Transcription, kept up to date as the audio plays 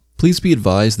Please be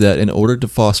advised that in order to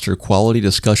foster quality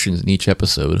discussions in each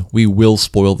episode, we will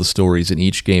spoil the stories in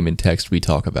each game and text we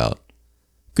talk about.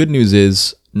 Good news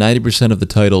is, 90% of the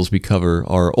titles we cover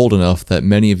are old enough that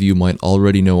many of you might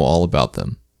already know all about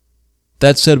them.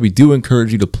 That said, we do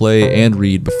encourage you to play and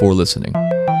read before listening.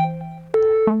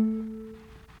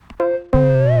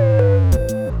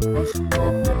 Listen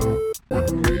up now, when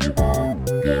you leave on,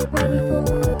 get ready for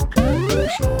an arcade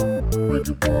show. With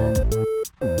your phone,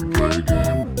 play a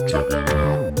game, check it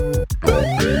out.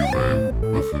 Don't be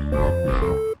lame, listen up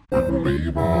now, when you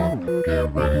leave on,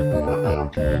 get ready for an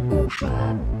arcade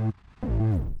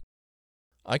show.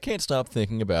 I can't stop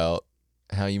thinking about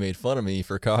how you made fun of me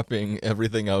for copying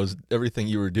everything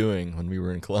you were doing when we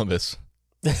were in Columbus.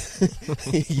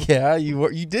 Yeah,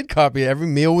 you did copy it. Every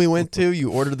meal we went to,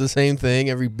 you ordered the same thing.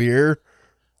 Every beer.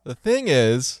 The thing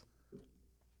is,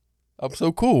 I'm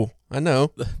so cool. I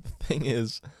know.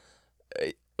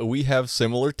 We have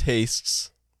similar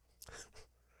tastes.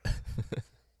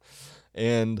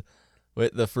 And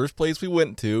the first place we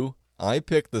went to, I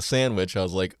picked the sandwich. I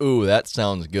was like, "Ooh, that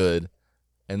sounds good."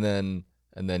 And then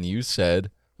you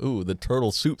said, "Ooh, the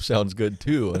turtle soup sounds good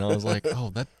too." And I was like, "Oh,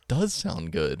 that does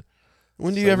sound good."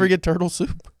 When do you ever get turtle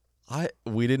soup?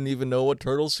 We didn't even know what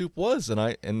turtle soup was,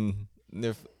 and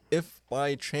if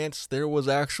by chance there was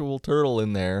actual turtle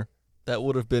in there, that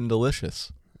would have been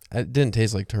delicious. It didn't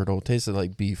taste like turtle. It tasted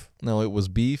like beef. No, it was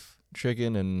beef,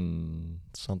 chicken, and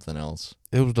something else.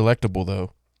 It was delectable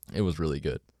though. It was really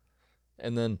good.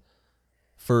 And then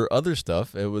for other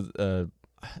stuff, it was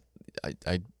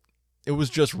it was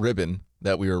just ribbon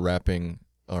that we were wrapping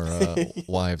our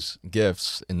wives'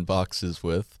 gifts in boxes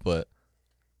with, but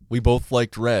we both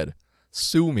liked red.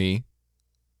 Sue me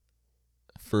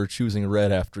for choosing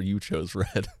red after you chose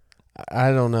red.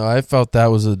 I don't know. I felt that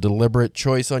was a deliberate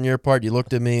choice on your part. You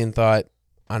looked at me and thought,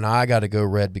 "Oh, no, I got to go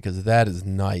red because that is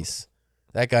nice.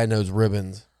 That guy knows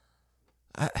ribbons."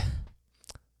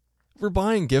 We're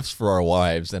buying gifts for our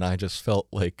wives, and I just felt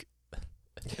like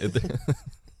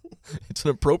it's an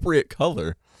appropriate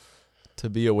color to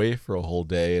be away for a whole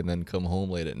day and then come home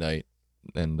late at night.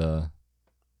 And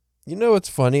You know what's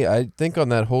funny? I think on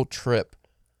that whole trip,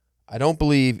 I don't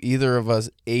believe either of us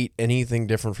ate anything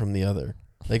different from the other.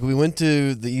 Like, we went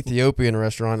to the Ethiopian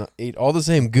restaurant, ate all the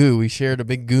same goo. We shared a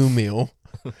big goo meal.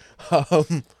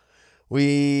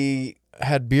 We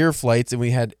had beer flights, and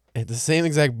we had the same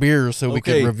exact beers so we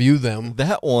could review them.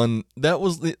 There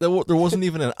wasn't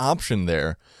even an option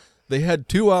there. They had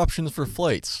two options for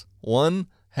flights. One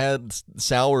had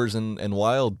sours and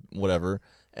wild whatever,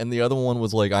 and the other one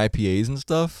was like IPAs and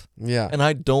stuff. Yeah. And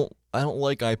I don't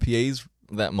like IPAs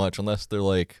that much unless they're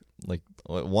like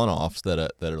one-offs that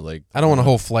are like. I don't want a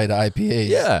whole flight of IPAs.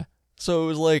 Yeah. So it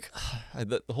was like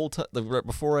the whole time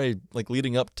before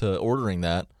leading up to ordering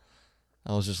that,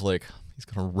 I was just like, he's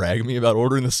gonna rag me about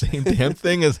ordering the same damn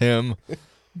thing as him.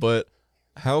 But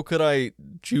how could I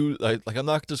choose? I'm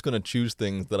not just gonna choose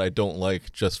things that I don't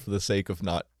like just for the sake of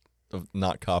not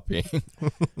copying.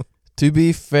 To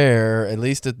be fair, at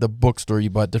least at the bookstore, you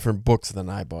bought different books than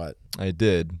I bought. I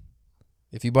did.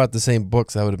 If you bought the same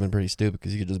books, that would have been pretty stupid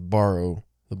because you could just borrow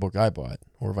the book I bought,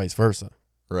 or vice versa.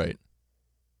 Right.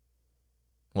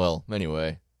 Well,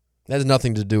 anyway. That has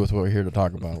nothing to do with what we're here to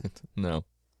talk about. No.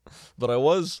 But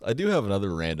I do have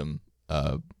another random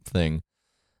thing.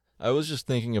 I was just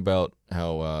thinking about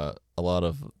how a lot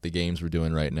of the games we're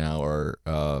doing right now are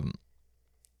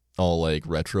all like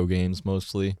retro games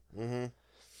mostly. Mm-hmm.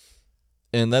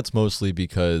 And that's mostly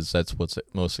because that's what's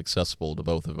most accessible to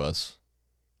both of us.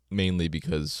 Mainly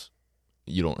because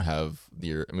you don't have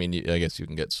I guess you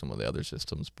can get some of the other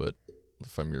systems, but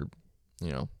from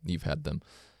you've had them.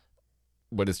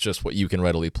 But it's just what you can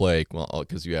readily play,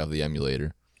 because you have the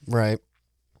emulator. Right.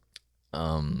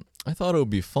 I thought it would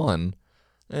be fun,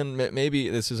 and maybe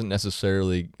this isn't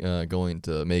necessarily going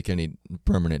to make any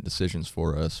permanent decisions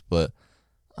for us, but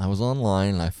I was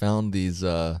online and I found these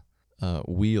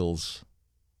wheels,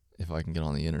 if I can get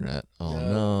on the internet. Oh,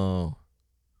 no.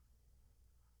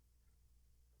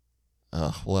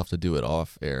 We'll have to do it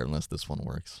off air unless this one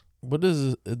works. What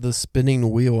is the spinning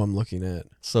wheel I'm looking at?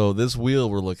 So this wheel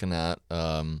we're looking at,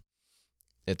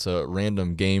 it's a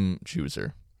random game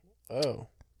chooser. Oh.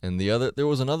 And there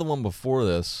was another one before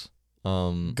this.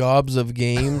 Gobs of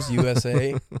Games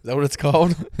USA? Is that what it's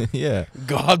called? Yeah.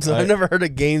 Gobs. I've never heard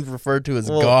of games referred to as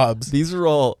gobs. These are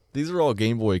all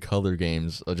Game Boy Color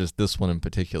games, just this one in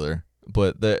particular.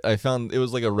 But I found it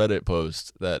was like a Reddit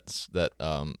post that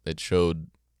it showed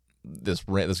this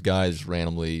guy just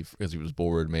randomly, because he was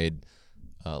bored, made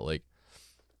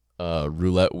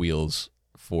roulette wheels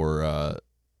for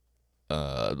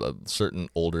certain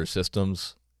older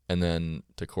systems, and then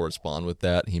to correspond with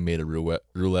that, he made a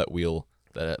roulette wheel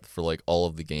that for like all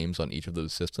of the games on each of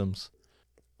those systems.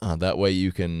 That way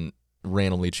you can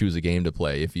randomly choose a game to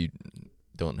play if you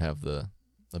don't have the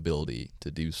ability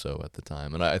to do so at the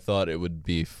time. And I thought it would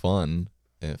be fun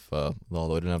if,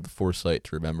 although I didn't have the foresight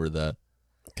to remember that.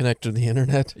 Connect to the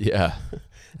internet. Yeah.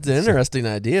 It's an interesting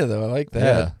idea, though. I like that.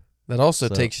 Yeah. That also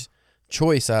So- takes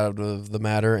choice out of the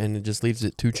matter, and it just leaves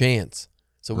it to chance.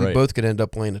 So we Right. both could end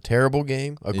up playing a terrible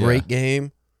game, a Yeah. great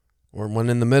game, or one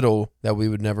in the middle that we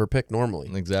would never pick normally.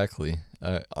 Exactly.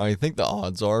 I think the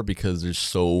odds are, because there's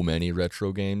so many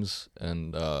retro games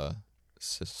and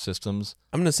systems.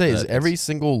 I'm gonna say, is That every it's-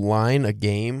 single line a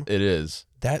game? It is.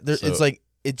 That there, So- it's like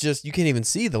it just you can't even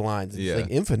see the lines. It's Yeah. like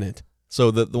infinite. So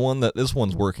this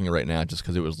one's working right now just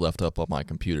because it was left up on my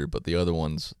computer, but the other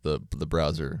ones, the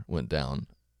browser went down.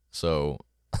 So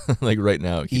like right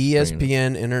now, it keeps bringing-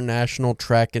 ESPN International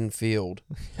Track and Field.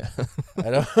 Yeah. I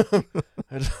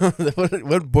don't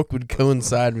what book would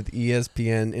coincide with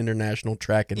ESPN International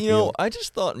Track and You know, Field? I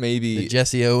just thought The maybe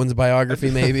Jesse Owens biography,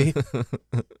 maybe.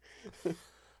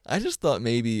 I just thought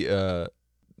maybe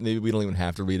we don't even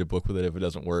have to read a book with it if it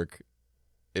doesn't work.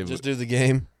 Just do the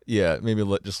game. Yeah, maybe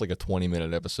just like a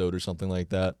 20-minute episode or something like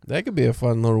that. That could be a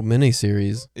fun little mini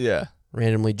series. Yeah,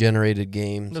 Randomly generated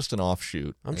games. just an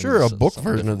offshoot. I'm And sure a s- book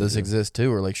something version of different to this do. exists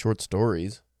too, or like short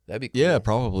stories. That'd be cool. Yeah,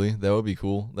 probably. That would be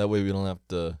cool. That way we don't have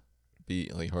to be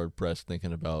like hard pressed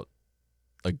thinking about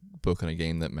like booking a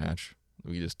game that match.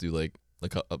 We just do like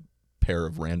a pair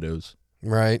of randos.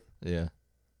 Right. Yeah.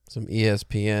 Some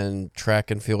ESPN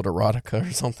Track and Field erotica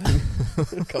or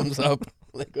something comes up.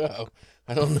 Like, oh,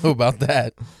 I don't know about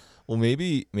that. Well,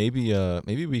 maybe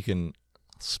we can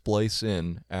splice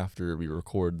in after we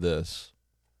record this.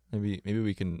 Maybe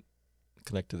we can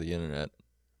connect to the internet,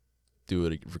 do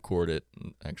it, record it,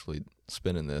 and actually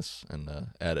spin in this and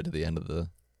add it to the end of the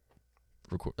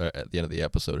at the end of the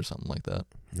episode or something like that.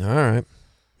 All right.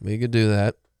 We could do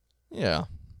that. Yeah.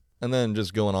 And then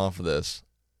just going off of this,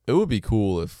 it would be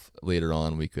cool if later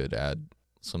on we could add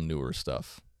some newer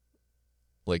stuff.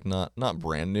 Like not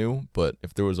brand new, but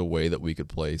if there was a way that we could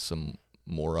play some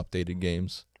more updated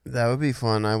games. That would be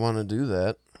fun. I want to do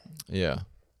that. Yeah.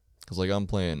 Cuz like I'm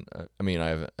playing I mean I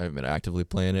haven't been actively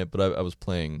playing it, but I was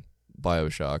playing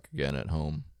BioShock again at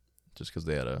home just cuz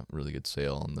they had a really good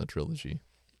sale on the trilogy.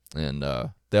 And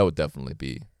that would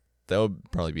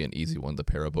probably be an easy one to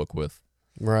pair a book with.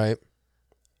 Right.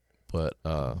 But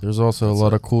There's also a That's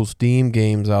lot it. of cool Steam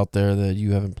games out there that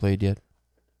you haven't played yet.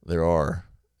 there are,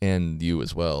 and you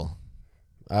as well.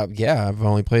 Yeah, I've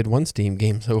only played one Steam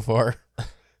game so far,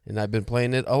 and I've been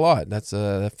playing it a lot. That's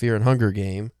that Fear and Hunger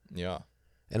game. Yeah.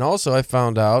 And also, I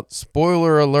found out,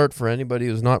 spoiler alert for anybody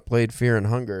who's not played Fear and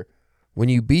Hunger, when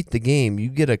you beat the game, you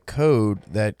get a code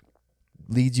that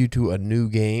leads you to a new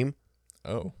game.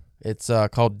 Oh. It's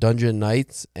called Dungeon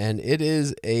Knights, and it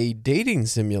is a dating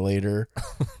simulator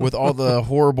with all the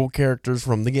horrible characters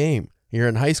from the game. You're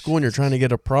in high school and you're trying to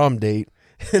get a prom date,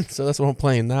 and so that's what I'm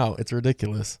playing now. It's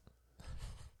ridiculous.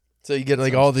 So you get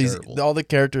like Sounds all these, terrible. all the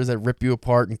characters that rip you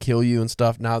apart and kill you and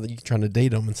stuff. Now that you're trying to date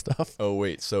them and stuff. Oh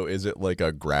wait, so is it like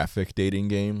a graphic dating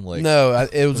game? Like No,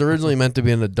 it was originally meant to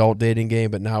be an adult dating game,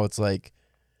 but now it's like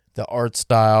the art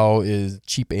style is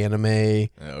cheap anime, Okay.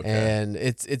 and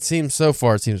it seems so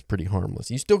far it seems pretty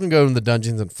harmless. You still can go in the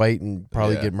dungeons and fight and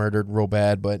probably Yeah. get murdered real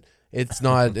bad, but it's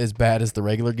not as bad as the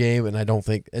regular game. And I don't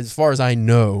think, as far as I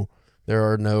know, there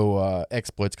are no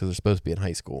exploits because they're supposed to be in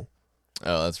high school,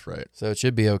 Oh, that's right. so it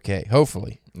should be okay.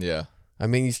 Hopefully. Yeah. I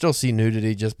mean, you still see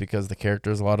nudity just because the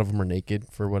characters, a lot of them are naked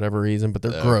for whatever reason, but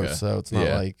they're Okay. gross, so it's not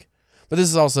Yeah. like. But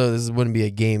this wouldn't be a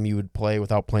game you would play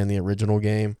without playing the original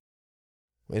game.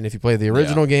 And if you play the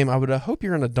original game, I would hope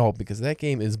you're an adult because that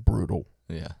game is brutal.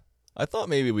 Yeah. I thought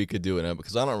maybe we could do it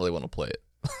because I don't really want to play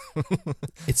it.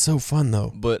 It's so fun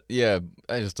though. But yeah,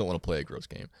 I just don't want to play a gross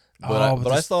game. But Oh,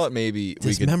 I this thought maybe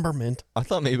we could. Dismemberment. I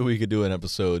thought maybe we could do an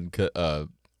episode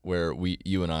where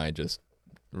you and I just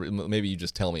maybe you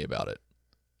just tell me about it.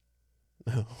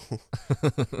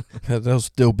 That'll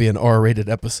still be an R-rated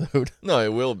episode. No,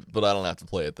 it will, but I don't have to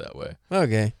play it that way.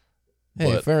 Okay.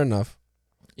 Hey, But- fair enough.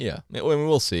 Yeah, I mean,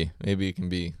 we'll see. Maybe it can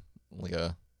be like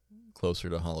a closer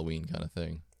to Halloween kind of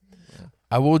thing.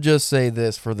 I will just say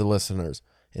this for the listeners.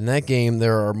 In that game,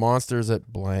 there are monsters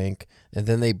that blank, and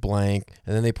then they blank,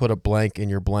 and then they put a blank in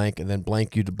your blank, and then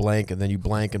blank you to blank, and then you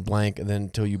blank, and then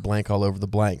until you blank all over the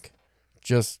blank.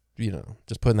 Just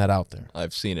putting that out there.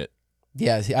 I've seen it.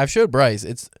 Yeah, see, I've showed Bryce.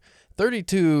 It's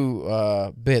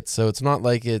 32 bits, so it's not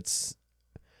like it's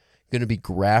going to be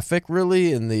graphic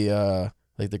really in the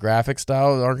like the graphic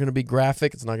style aren't going to be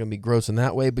graphic. It's not going to be gross in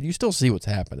that way, but you still see what's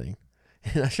happening.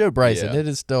 And I showed Bryce, and Yeah. it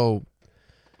is still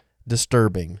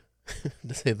disturbing,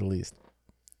 to say the least.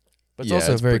 But it's Yeah,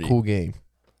 also it's a very pretty- cool game.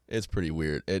 It's pretty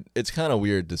weird. It's kind of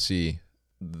weird to see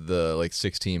the like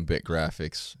 16-bit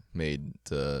graphics made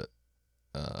to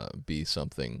be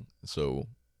something so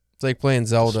It's like playing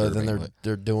Zelda, then disturbing,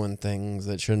 they're doing things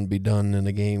that shouldn't be done in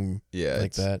a game yeah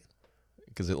like that.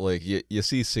 because it like you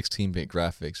see 16-bit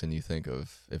graphics and you think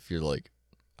of, if you're like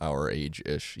our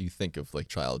age-ish, you think of like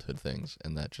childhood things,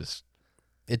 and that just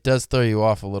It does throw you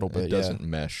off a little it bit. doesn't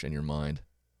mesh in your mind.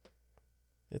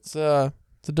 It's a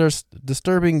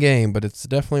disturbing game, but it's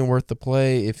definitely worth the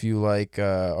play if you like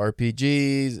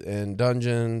RPGs and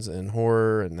dungeons and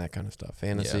horror and that kind of stuff.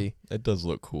 Fantasy. Yeah, it does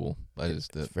look cool. I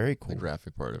just It's the very cool.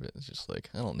 graphic part of it is just like,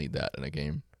 I don't need that in a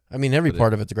game. I mean, every but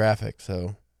part of it's graphic,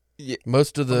 so Yeah,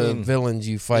 most of the I mean, villains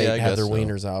you fight yeah, I have their guess so.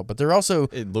 wieners out, but they're also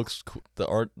it looks cool. The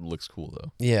art looks cool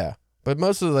though. yeah. But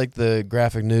most of like the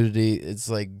graphic nudity, it's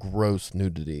like gross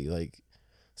nudity, like.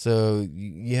 So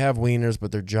you have wieners,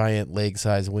 but they're giant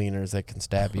leg-sized wieners that can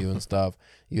stab you and stuff.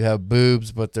 You have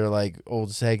boobs, but they're like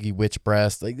old saggy witch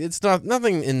breasts. Like it's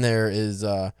nothing in there is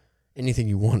anything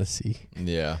you want to see.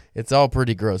 Yeah, It's all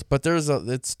pretty gross, but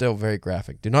it's still very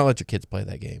graphic. Do not let your kids play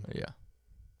that game. yeah.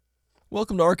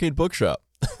 Welcome to Arcade Bookshop.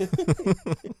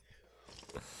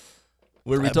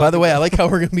 Where we By the way, I like how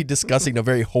we're going to be discussing a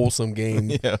very wholesome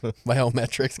game yeah. by all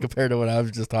metrics compared to what I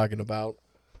was just talking about.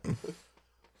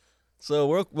 So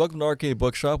welcome to Arcade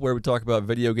Bookshop, where we talk about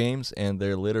video games and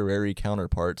their literary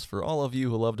counterparts for all of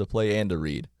you who love to play and to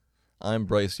read. I'm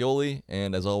Bryce Yoli,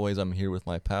 and as always, I'm here with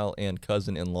my pal and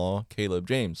cousin-in-law, Caleb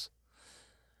James.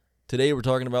 Today we're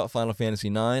talking about Final Fantasy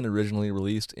IX, originally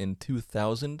released in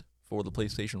 2000 for the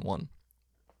PlayStation 1.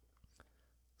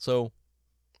 So,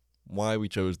 why we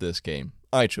chose this game?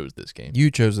 I chose this game. You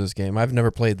chose this game. I've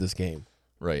never played this game.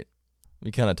 Right.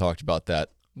 We kind of talked about that.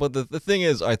 But the thing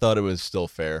is, I thought it was still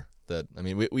fair. That, I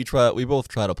mean, we both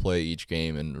try to play each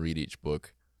game and read each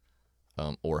book,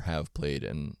 or have played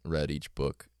and read each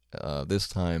book. This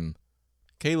time,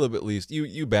 Caleb, at least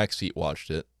you backseat watched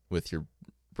it with your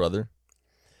brother.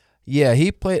 Yeah,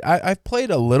 he played. I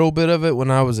played a little bit of it when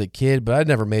I was a kid, but I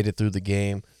never made it through the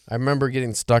game. I remember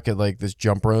getting stuck at like this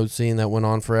jump rope scene that went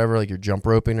on forever, like you're jump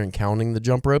roping and counting the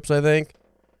jump ropes, I think.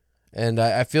 And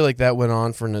I feel like that went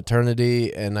on for an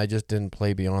eternity, and I just didn't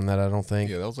play beyond that, I don't think.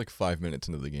 Yeah, that was like 5 minutes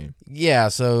into the game. Yeah,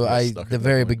 so Got I stuck at the that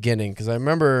very point. beginning, because I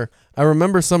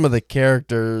remember some of the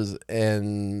characters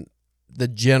and the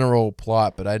general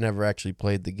plot, but I never actually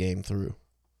played the game through,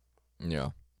 Yeah,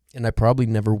 and I probably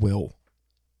never will.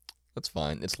 that's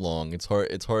fine. It's long. It's hard.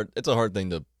 It's hard. It's a hard thing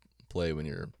to play when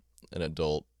you're an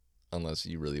adult, unless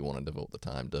you really want to devote the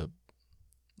time to.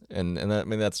 And that, I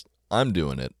mean, that's, I'm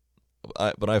doing it.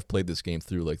 But I've played this game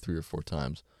through like 3 or 4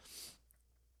 times.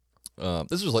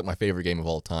 This was like my favorite game of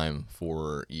all time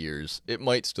for years. It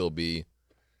might still be.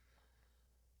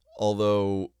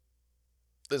 Although,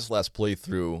 this last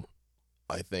playthrough,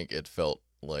 I think it felt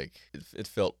like, it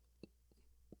felt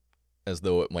as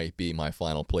though it might be my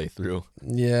final playthrough.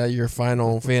 Yeah, your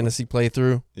Final Fantasy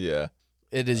playthrough. Yeah,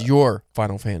 It is your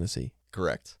Final Fantasy.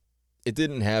 correct. It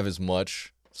didn't have as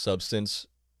much substance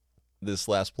this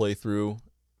last playthrough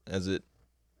as it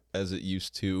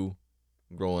used to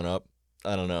growing up.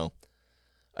 I don't know.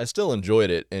 I still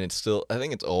enjoyed it, and it's still, I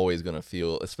think it's always going to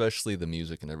feel, especially the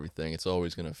music and everything, it's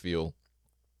always going to feel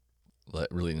like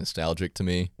really nostalgic to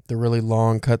me. The really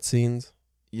long cutscenes.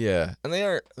 Yeah, and they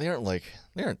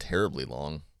aren't terribly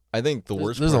long. I think the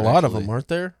worst There's a part, lot of actually- them, aren't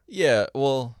there? Yeah,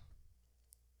 well,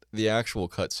 the actual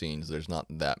cutscenes, there's not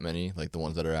that many, like the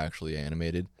ones that are actually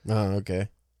animated. Oh, okay.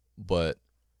 But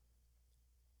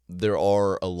there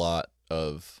are a lot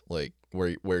of like where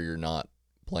you're not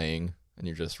playing and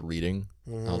you're just reading.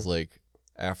 Mm-hmm. I was like,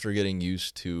 after getting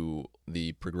used to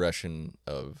the progression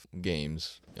of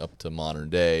games up to modern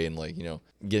day, and like, you know,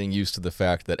 getting used to the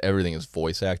fact that everything is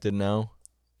voice acted now,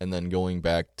 and then going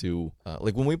back to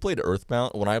like when I played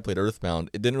Earthbound,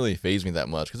 it didn't really faze me that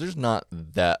much because there's not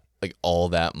that like all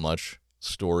that much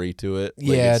story to it. Like,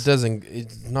 Yeah, it's- it doesn't.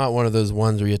 It's not one of those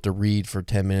ones where you have to read for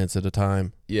 10 minutes at a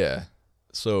time. Yeah.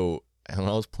 So when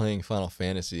I was playing Final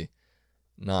Fantasy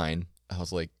IX, I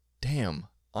was like, damn,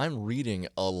 I'm reading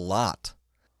a lot.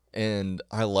 And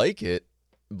I like it,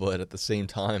 but at the same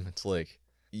time, it's like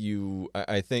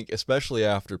I think, especially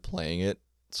after playing it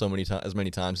so many times, as many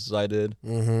times as I did,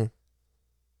 Mm-hmm.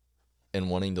 and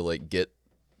wanting to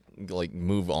like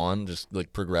move on, just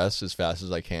like progress as fast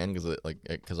as I can,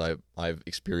 because I've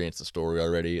experienced the story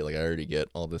already. Like I already get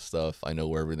all this stuff. I know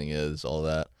where everything is, all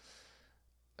that.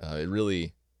 It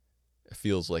really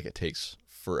feels like it takes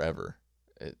forever,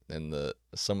 and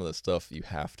some of the stuff you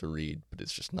have to read, but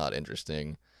it's just not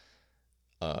interesting.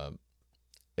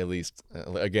 At least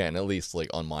like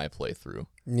on my playthrough.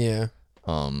 Yeah.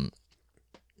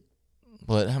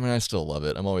 But I mean, I still love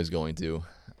it. I'm always going to.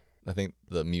 I think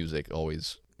the music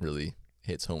always really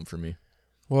hits home for me.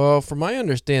 Well, from my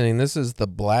understanding, this is the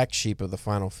black sheep of the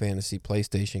Final Fantasy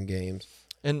PlayStation games.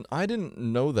 And I didn't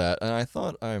know that, and I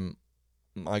thought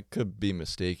I could be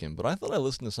mistaken, but I thought I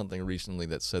listened to something recently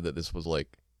that said that this was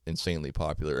like insanely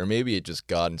popular, or maybe it just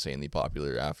got insanely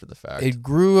popular after the fact. It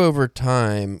grew over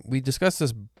time. We discussed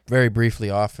this very briefly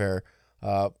off air.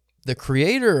 The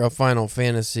creator of Final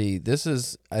Fantasy, this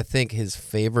is, I think, his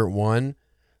favorite one,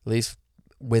 at least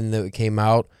when it came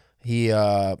out. He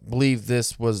believed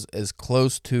this was as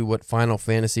close to what Final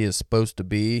Fantasy is supposed to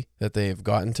be that they have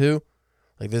gotten to.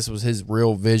 Like, this was his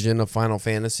real vision of Final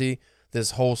Fantasy.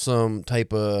 This wholesome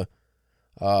type of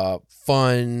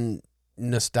fun,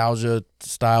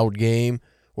 nostalgia-styled game.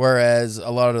 Whereas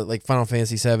a lot of, like, Final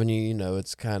Fantasy VII, you know,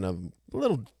 it's kind of a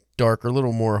little darker, a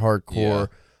little more hardcore.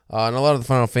 Yeah. And a lot of the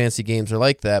Final Fantasy games are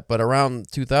like that. But around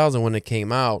 2000 when it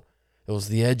came out, it was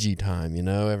the edgy time, you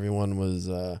know? Everyone was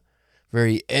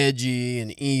very edgy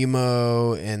and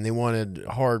emo, and they wanted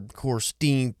hardcore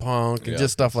steampunk and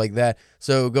just stuff like that.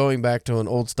 So going back to an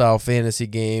old-style fantasy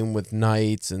game with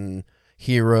knights and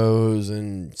heroes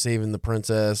and saving the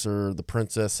princess or the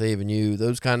princess saving you,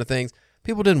 those kind of things,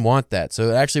 people didn't want that. So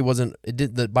it actually wasn't,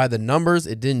 by the numbers,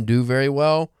 it didn't do very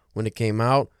well when it came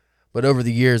out. But over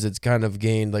the years, it's kind of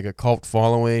gained like a cult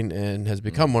following and has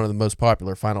become one of the most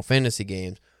popular Final Fantasy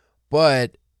games.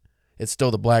 But it's still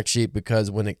the black sheep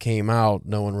because when it came out,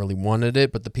 no one really wanted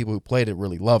it, but the people who played it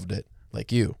really loved it,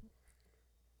 like you.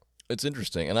 It's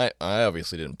interesting, and I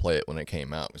obviously didn't play it when it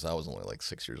came out because I was only like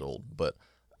 6 years old, but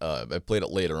I played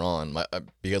it later on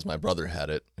because my brother had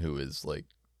it, who is like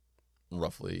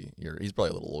roughly he's probably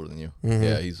a little older than you. Mm-hmm.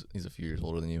 Yeah, he's a few years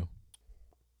older than you.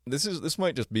 This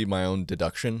might just be my own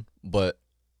deduction, but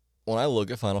when I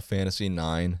look at Final Fantasy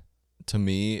IX, to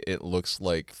me it looks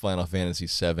like Final Fantasy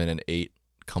VII and VIII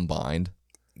combined.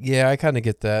 Yeah, I kind of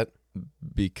get that.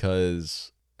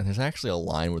 Because, and there's actually a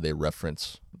line where they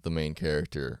reference the main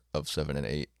character of 7 and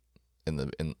 8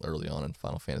 in early on in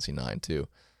Final Fantasy IX too,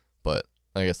 but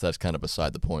I guess that's kind of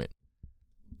beside the point.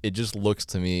 It just looks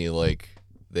to me like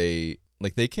they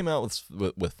came out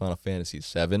with Final Fantasy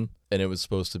VII, and it was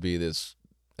supposed to be this.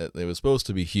 It was supposed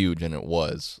to be huge, and it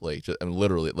was like, and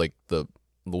literally, like the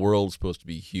world was supposed to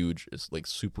be huge. It's like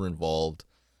super involved.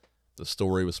 The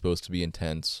story was supposed to be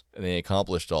intense, and they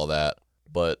accomplished all that.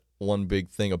 But one big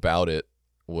thing about it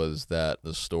was that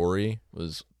the story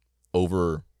was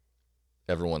over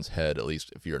everyone's head, at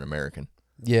least if you're an American.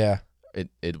 Yeah.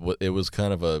 It was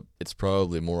kind of it's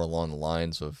probably more along the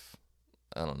lines of,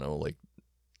 I don't know, like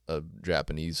a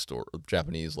Japanese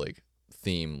like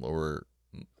theme, or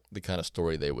the kind of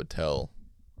story they would tell,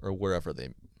 or wherever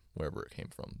it came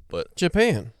from. But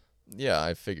Japan. yeah,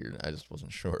 I figured. I just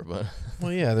wasn't sure, but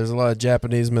Well, yeah, there's a lot of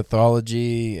Japanese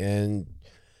mythology and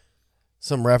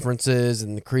some references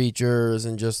and the creatures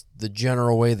and just the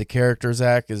general way the characters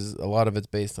act is a lot of it's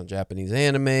based on Japanese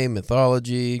anime,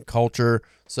 mythology, culture.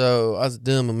 So us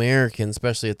dumb Americans,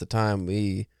 especially at the time,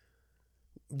 there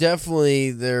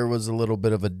was a little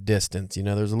bit of a distance. You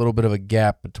know, there's a little bit of a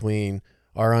gap between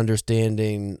our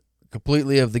understanding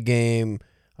completely of the game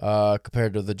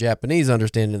compared to the Japanese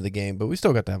understanding of the game, but we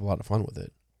still got to have a lot of fun with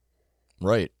it.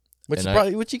 right. Which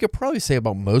And you could probably say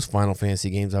about most Final Fantasy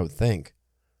games, I would think.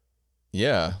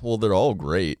 Yeah, well, they're all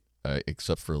great,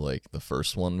 except for like the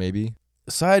first one, maybe.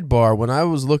 Sidebar, when I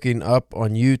was looking up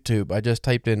on YouTube, I just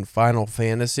typed in Final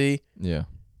Fantasy, Yeah.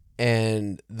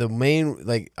 and the main,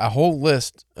 like, a whole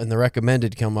list and the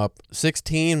recommended come up.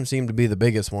 16 seemed to be the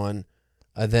biggest one,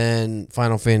 then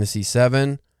Final Fantasy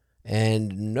 7,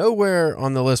 and nowhere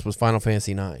on the list was Final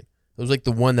Fantasy 9. It was like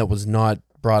the one that was not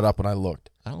brought up when I looked.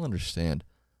 I don't understand.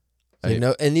 You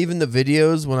know, and even the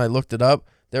videos, when I looked it up,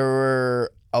 there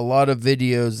were a lot of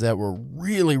videos that were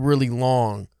really, really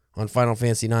long on Final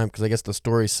Fantasy 9 because I guess the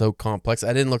story is so complex.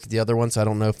 I didn't look at the other ones, so I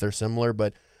don't know if they're similar,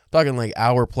 but I'm talking like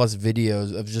hour-plus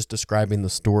videos of just describing the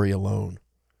story alone.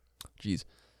 Jeez.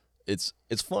 It's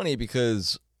funny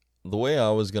because the way I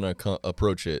was going to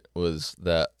approach it was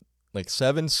that, like,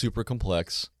 7, super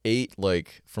complex. 8,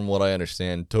 like, from what I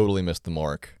understand, totally missed the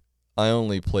mark. I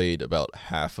only played about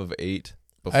half of 8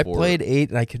 before. I played 8,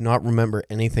 and I could not remember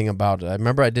anything about it. I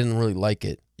remember I didn't really like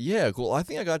it. Yeah, cool. I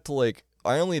think I got to, like,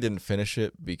 I only didn't finish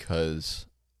it because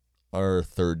our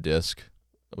third disc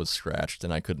was scratched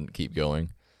and I couldn't keep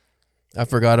going. I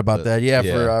forgot about that. Yeah,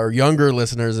 yeah. for our younger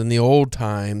listeners in the old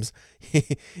times,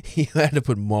 you had to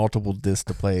put multiple discs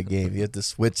to play a game. You had to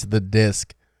switch the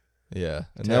disc. Yeah,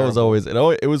 and Terrible. that was always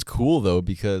it was cool though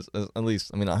because at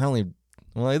least I mean I only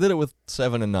Well, I did it with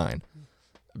 7 and 9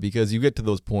 because you get to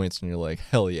those points and you're like,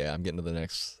 hell yeah, I'm getting to the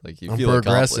next. Like you I'm feel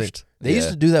progressing. accomplished. They used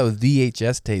to do that with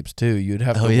VHS tapes too. You'd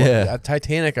have to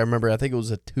Titanic. I remember. I think it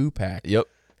was a 2-pack. Yep.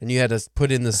 And you had to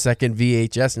put in the second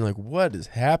VHS, and you're like, what is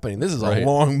happening? This is Right. a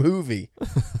long movie.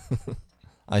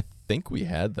 I think we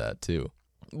had that too.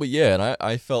 But yeah, and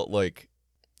I felt like,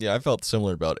 I felt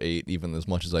similar about 8, even as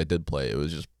much as I did play. It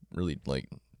was just really like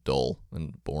dull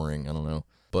and boring. I don't know.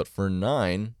 But for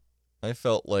 9, I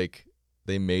felt like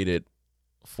they made it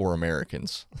for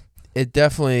Americans. It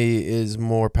definitely is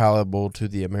more palatable to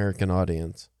the American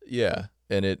audience. Yeah.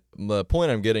 And the point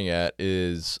I'm getting at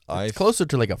is It's closer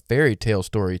to like a fairy tale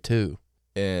story too.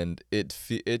 And it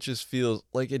just feels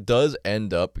like it does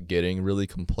end up getting really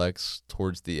complex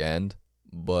towards the end,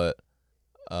 but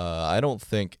I don't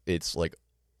think it's like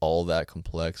all that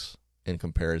complex in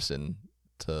comparison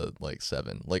to like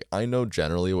 7. Like I know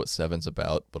generally what 7's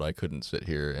about, but I couldn't sit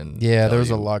here and tell there's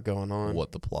you a lot going on.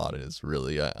 what the plot is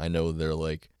really. I know they're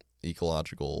like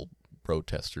ecological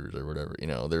protesters or whatever.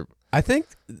 They're. I think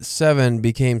 7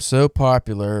 became so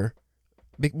popular.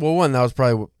 Well, one, that was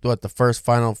probably the first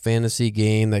Final Fantasy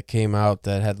game that came out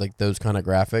that had like those kind of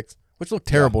graphics, which look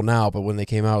terrible now, but when they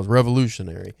came out, it was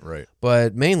revolutionary. Right.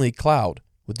 But mainly Cloud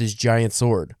with this giant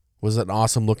sword was an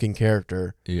awesome looking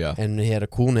character. Yeah. And he had a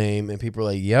cool name, and people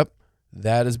were like, yep,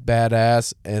 that is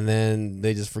badass. And then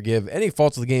they just forgive any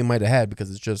faults the game might have had because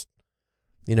it's just,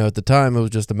 at the time it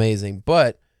was just amazing.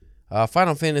 But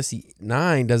Final Fantasy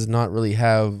IX does not really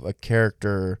have a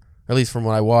character, at least from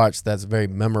what I watched, that's very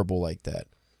memorable like that.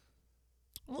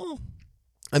 Well,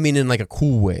 I mean, in like a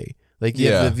cool way. Like,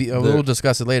 we'll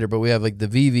discuss it later, but we have like the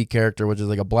Vivi character, which is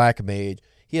like a black mage.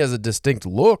 He has a distinct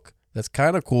look that's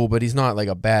kind of cool, but he's not like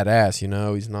a badass,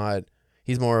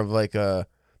 he's more of like a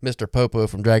Mr. Popo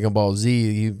from Dragon Ball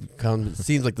Z. He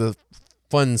seems like the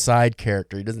fun side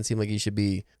character. He doesn't seem like he should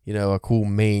be, a cool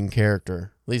main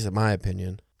character, at least in my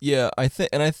opinion. Yeah, I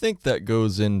think that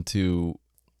goes into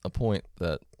a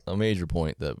major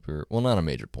point that not a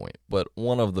major point, but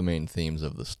one of the main themes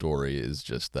of the story is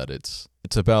just that it's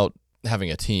about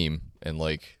having a team and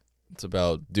like it's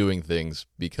about doing things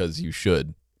because you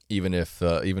should, even if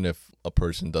a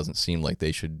person doesn't seem like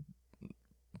they should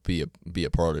be a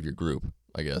part of your group.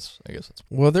 I guess that's.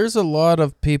 Well, there's a lot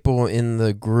of people in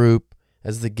the group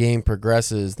as the game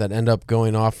progresses that end up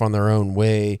going off on their own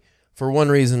way for one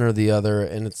reason or the other,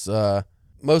 and it's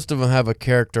most of them have a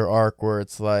character arc where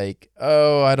it's like,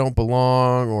 oh, I don't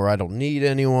belong or I don't need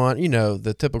anyone,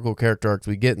 the typical character arcs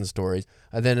we get in stories,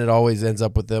 and then it always ends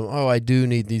up with them, oh, I do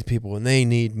need these people and they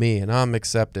need me and I'm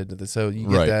accepted. So you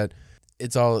get that.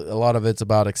 It's a lot of it's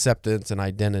about acceptance and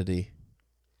identity.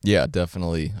 Yeah,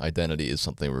 definitely identity is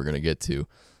something we're going to get to.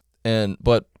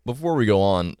 But before we go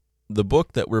on, the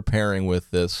book that we're pairing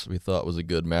with this we thought was a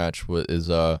good match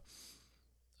is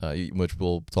which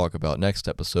we'll talk about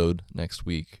next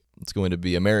week. It's going to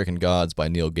be American Gods by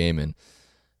Neil Gaiman.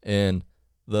 And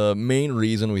the main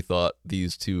reason we thought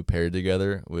these two paired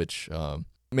together, which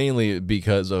mainly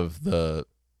because of the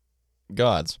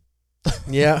gods.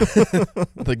 Yeah,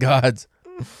 the gods.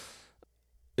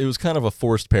 It was kind of a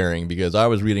forced pairing because I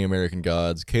was reading American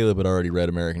Gods. Caleb had already read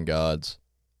American Gods.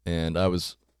 And I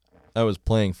was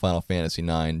playing Final Fantasy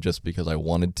IX just because I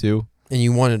wanted to. And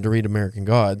you wanted to read American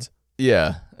Gods.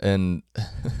 Yeah, and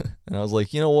I was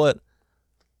like, you know what?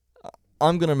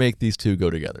 I'm gonna make these two go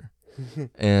together,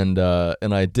 and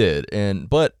I did.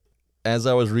 But as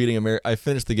I was reading I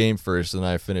finished the game first, and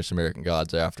I finished American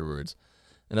Gods afterwards.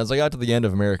 And as I got to the end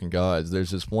of American Gods, there's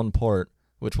this one part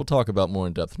which we'll talk about more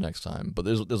in depth next time. But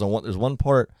there's one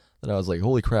part that I was like,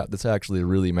 holy crap, this actually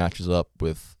really matches up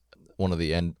with one of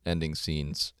the ending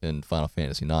scenes in Final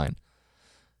Fantasy IX,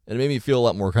 and it made me feel a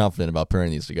lot more confident about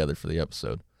pairing these together for the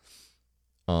episode.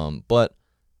 But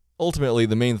ultimately,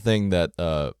 the main thing that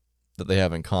they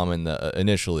have in common,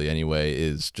 initially anyway,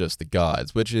 is just the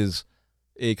gods, which is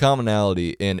a commonality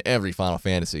in every Final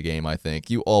Fantasy game. I think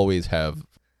you always have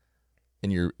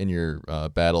in your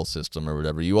battle system or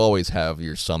whatever, you always have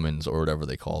your summons or whatever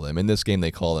they call them. In this game,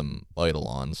 they call them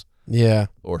Eidolons. Yeah,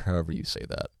 or however you say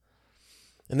that.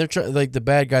 And they're like the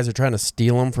bad guys are trying to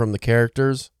steal them from the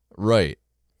characters. Right.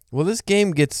 Well, this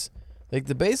game gets. Like,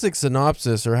 the basic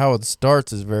synopsis or how it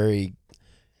starts is very,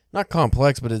 not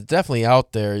complex, but it's definitely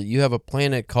out there. You have a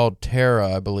planet called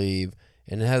Terra, I believe,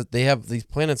 and these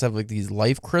planets have like these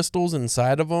life crystals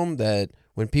inside of them that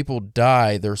when people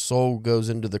die, their soul goes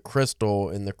into the crystal,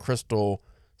 and the crystal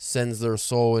sends their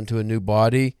soul into a new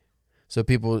body. So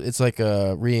it's like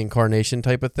a reincarnation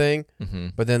type of thing,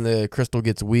 but then the crystal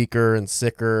gets weaker and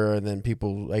sicker, and then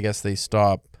people, I guess they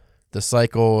stop the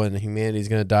cycle, and humanity's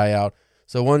going to die out.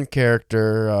 So one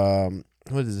character,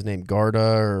 what is his name, Garda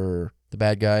or the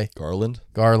bad guy?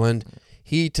 Garland.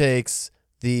 He takes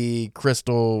the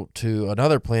crystal to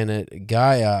another planet,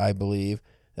 Gaia, I believe.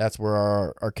 That's where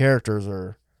our characters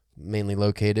are mainly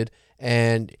located.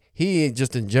 And he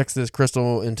just injects this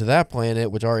crystal into that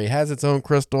planet, which already has its own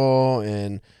crystal,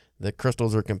 and the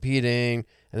crystals are competing.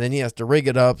 And then he has to rig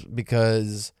it up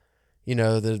because,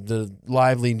 the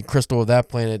lively crystal of that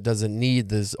planet doesn't need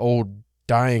this old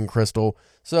dying crystal.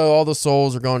 So all the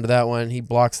souls are going to that one. He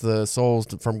blocks the souls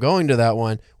from going to that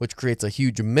one, which creates a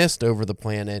huge mist over the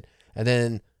planet. And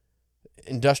then,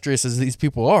 industrious as these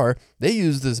people are, they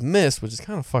use this mist, which is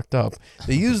kind of fucked up.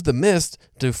 They use the mist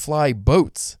to fly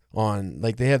boats on.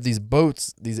 Like, they have these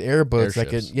boats, these airboats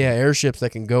airships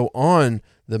that can go on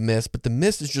the mist, but the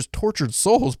mist is just tortured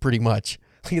souls pretty much.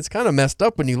 Like, it's kind of messed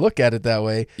up when you look at it that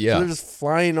way. Yeah. So they're just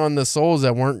flying on the souls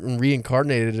that weren't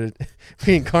reincarnated,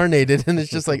 and it's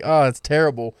just like, oh, it's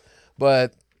terrible.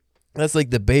 But that's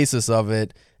like the basis of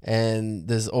it, and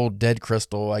this old dead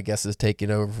crystal, I guess, is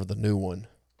taking over for the new one.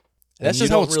 That's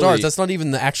just how it starts. That's not even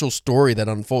the actual story that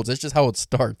unfolds. That's just how it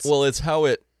starts. Well, it's how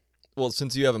it... Well,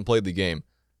 since you haven't played the game...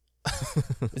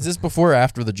 Is this before or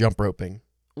after the jump roping?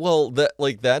 Well,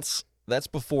 that's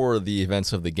before the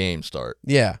events of the game start.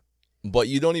 Yeah. But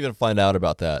you don't even find out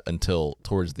about that until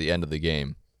towards the end of the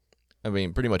game. I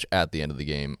mean, pretty much at the end of the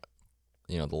game.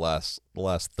 The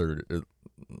last third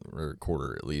or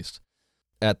quarter at least.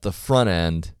 At the front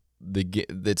end,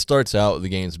 it starts out, the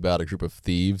game's about a group of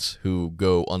thieves who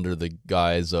go under the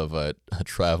guise of a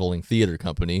traveling theater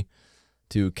company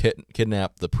to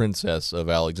kidnap the princess of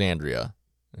Alexandria.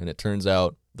 And it turns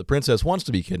out the princess wants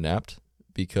to be kidnapped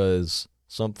because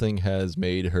something has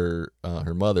made her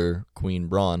mother, Queen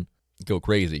Braun, go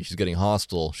crazy. She's getting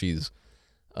hostile. She's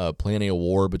planning a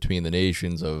war between the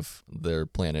nations of their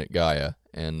planet Gaia,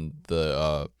 and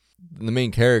the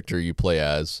main character you play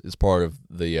as is part of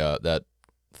the that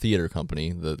theater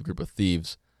company, the group of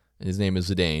thieves, and his name is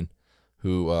Zidane,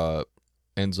 who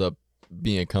ends up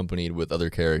being accompanied with other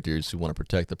characters who want to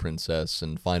protect the princess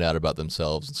and find out about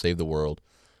themselves and save the world.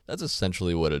 That's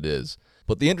essentially what it is.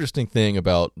 But the interesting thing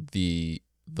about the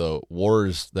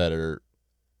wars that are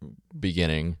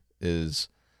beginning is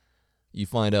you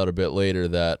find out a bit later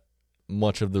that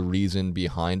much of the reason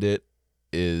behind it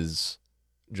is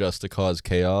just to cause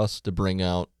chaos, to bring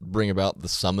about the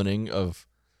summoning of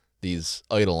these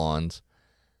Eidolons,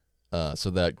 so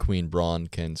that Queen Braun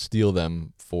can steal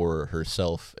them for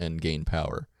herself and gain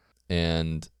power.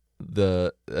 And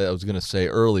I was going to say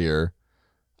earlier,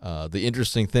 the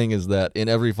interesting thing is that in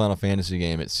every Final Fantasy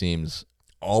game, it seems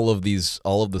all of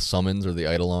the summons or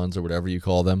the Eidolons or whatever you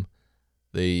call them,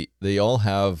 they all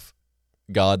have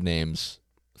god names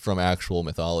from actual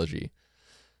mythology.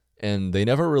 And they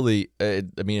never really,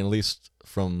 at least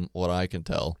from what I can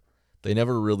tell, they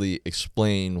never really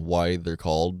explain why they're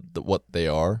called what they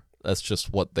are. That's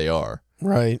just what they are.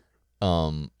 Right.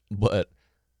 But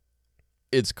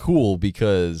it's cool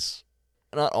because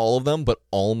not all of them, but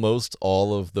almost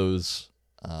all of those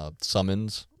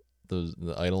summons,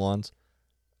 the Eidolons,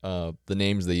 the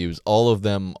names they use, all of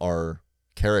them are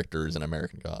characters in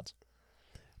American Gods.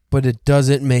 But it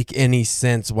doesn't make any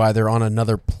sense why they're on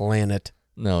another planet.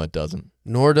 No, it doesn't.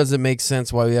 Nor does it make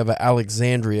sense why we have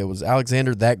Alexandria. Was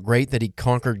Alexander that great that he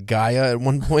conquered Gaia at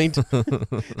one point?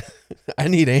 I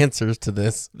need answers to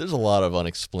this. There's a lot of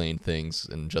unexplained things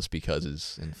and just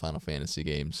becauses in Final Fantasy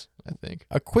games, I think.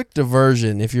 A quick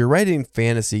diversion. If you're writing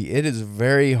fantasy, it is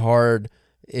very hard.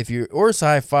 Or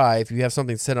sci-fi, if you have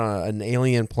something set on an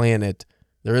alien planet,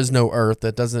 there is no Earth,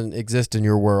 that doesn't exist in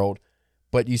your world,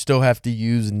 but you still have to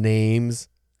use names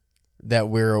that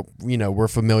we're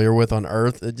familiar with on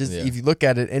Earth. If you look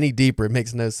at it any deeper, it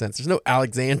makes no sense. There's no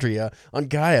Alexandria on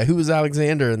Gaia. Who was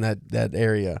Alexander in that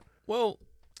area? Well,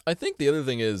 I think the other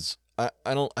thing is I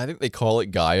think they call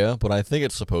it Gaia, but I think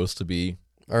it's supposed to be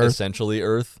Earth. Essentially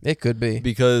Earth. It could be.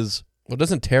 Because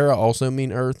doesn't Terra also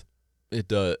mean Earth? It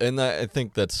does. And I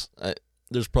think there's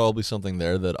probably something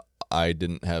there that I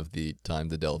didn't have the time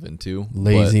to delve into.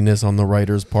 Laziness on the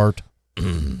writer's part.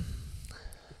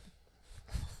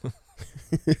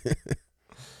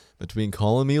 Between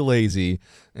calling me lazy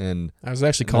and... I was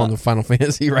actually calling the Final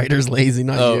Fantasy writers lazy,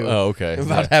 not you. Oh, okay.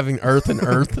 About having Earth and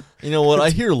Earth. You know what? I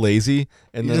hear lazy,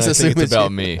 and then I think it's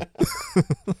about me.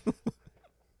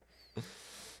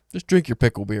 Just drink your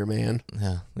pickle beer, man.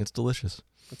 Yeah, it's delicious.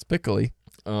 It's pickly.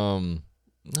 Now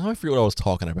I forget what I was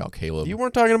talking about, Caleb. You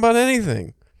weren't talking about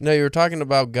anything. No, you were talking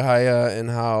about Gaia and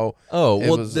how... Oh,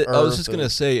 well, I was just going to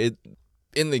say,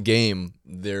 in the game,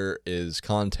 there is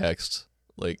context,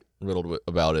 riddled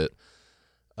about it,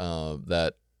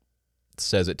 that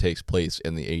says it takes place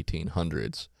in the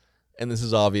 1800s. And this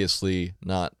is obviously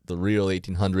not the real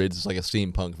 1800s. It's like a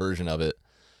steampunk version of it,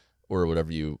 or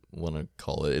whatever you want to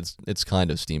call it. It's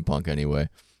kind of steampunk anyway.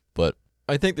 But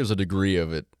I think there's a degree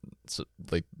of it,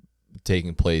 like,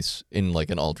 taking place in like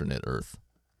an alternate Earth.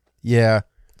 Yeah.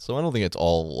 So I don't think it's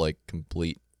all like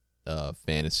complete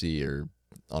fantasy or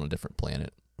on a different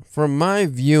planet. From my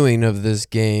viewing of this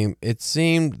game, it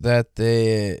seemed that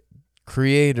the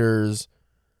creators,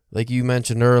 like you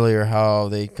mentioned earlier, how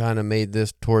they kind of made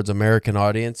this towards American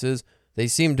audiences. They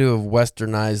seem to have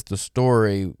westernized the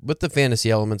story with the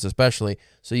fantasy elements especially.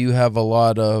 So you have a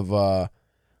lot of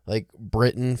like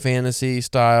Britain fantasy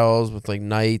styles with like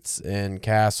knights and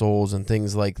castles and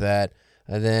things like that.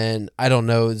 And then, I don't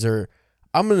know,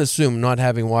 I'm going to assume, not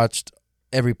having watched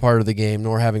every part of the game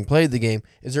nor having played the game,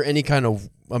 is there any kind of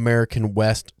American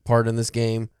West part in this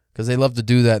game? Because they love to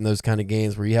do that in those kind of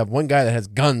games where you have one guy that has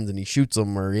guns and he shoots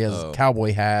them, or he has a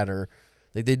cowboy hat, or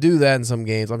they do that in some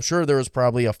games. I'm sure there was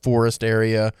probably a forest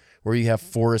area where you have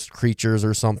forest creatures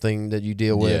or something that you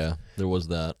deal with. Yeah, there was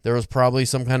that. There was probably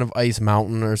some kind of ice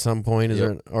mountain or some point.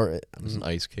 It was an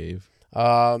ice cave.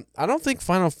 I don't think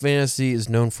Final Fantasy is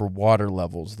known for water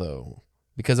levels, though.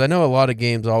 Because I know a lot of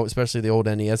games, especially the old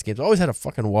NES games, always had a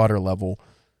fucking water level.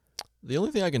 The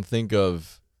only thing I can think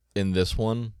of in this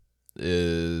one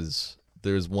is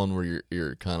there's one where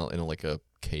you're kind of in like a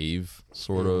cave,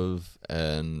 sort of,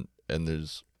 and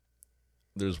there's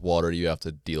water you have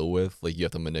to deal with, like you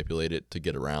have to manipulate it to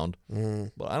get around.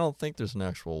 But I don't think there's an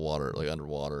actual water, like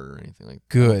underwater or anything like that.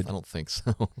 Good. I don't think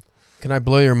so. Can I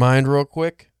blow your mind real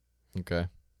quick? Okay.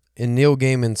 In Neil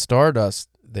Gaiman's Stardust,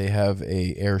 they have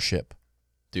a airship.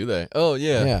 Do they? Oh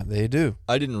yeah. Yeah, they do.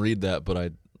 I didn't read that, but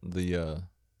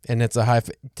And it's a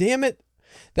damn it.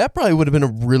 That probably would have been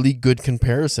a really good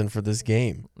comparison for this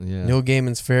game. yeah. Neil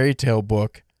Gaiman's fairy tale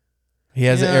book. He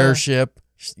has an Yeah. airship.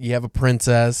 You have a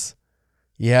princess.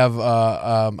 You have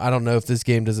I don't know if this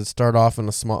game, does it start off in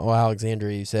a small, well,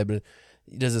 Alexandria you said, but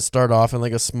does it start off in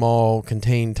like a small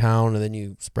contained town and then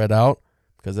you spread out?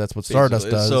 Because that's what Stardust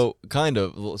does. So kind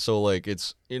of. So like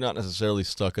you're not necessarily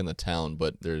stuck in the town,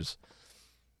 but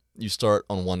you start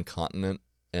on one continent,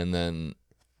 and then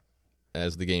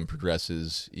as the game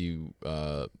progresses,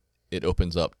 it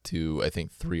opens up to, I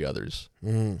think, 3 others.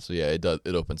 So yeah, it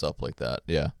opens up like that.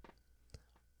 Yeah.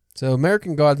 So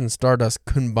American Gods and Stardust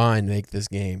combined make this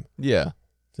game. Yeah.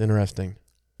 It's interesting.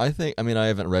 I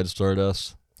haven't read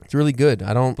Stardust. It's really good.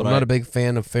 I'm But not a big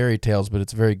fan of fairy tales, but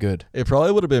it's very good. It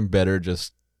probably would have been better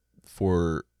just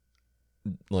for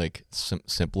like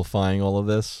simplifying all of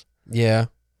this. Yeah.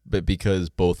 But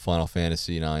because both Final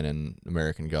Fantasy IX and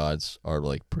American Gods are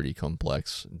like pretty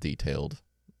complex, detailed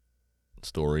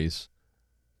stories.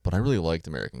 But I really liked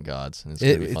American Gods, and it's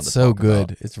gonna be fun It's to so talk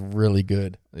good. about. It's really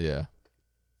good. Yeah.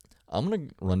 I'm gonna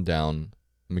run down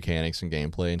mechanics and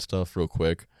gameplay and stuff real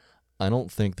quick. I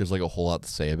don't think there's like a whole lot to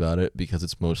say about it because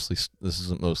this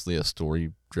isn't mostly a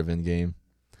story-driven game.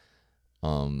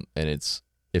 And it's,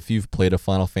 if you've played a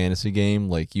Final Fantasy game,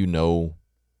 like you know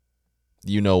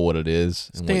what it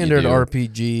is. And Standard what you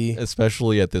do, RPG.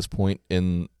 especially at this point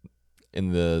in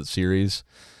the series.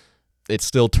 It's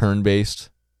still turn-based,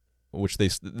 which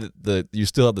you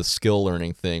still have the skill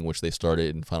learning thing, which they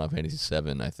started in Final Fantasy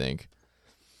VII, I think.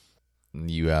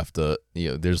 You have to,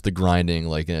 there's the grinding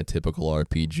like in a typical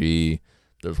RPG.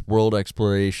 There's world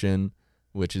exploration,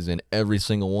 which is in every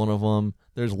single one of them.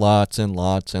 There's lots and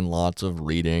lots and lots of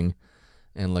reading.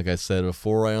 And like I said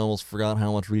before, I almost forgot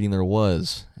how much reading there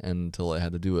was until I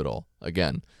had to do it all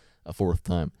again, a 4th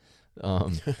time.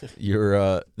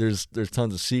 There's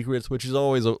tons of secrets, which is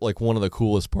always like one of the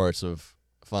coolest parts of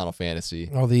Final Fantasy.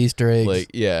 All the Easter eggs.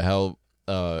 Like, yeah, how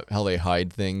they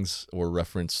hide things or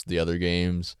reference the other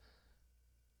games.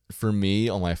 For me,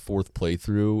 on my 4th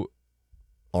playthrough,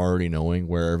 already knowing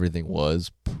where everything was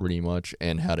pretty much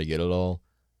and how to get it all,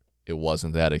 it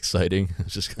wasn't that exciting.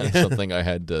 It's just kind of something I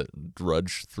had to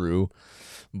drudge through.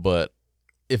 But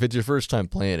if it's your first time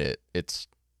playing it, it's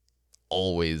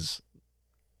always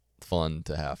fun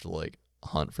to have to like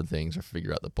hunt for things or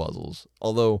figure out the puzzles.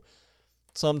 Although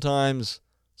sometimes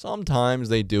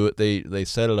they do it, they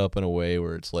set it up in a way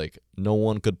where it's like no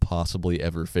one could possibly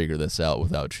ever figure this out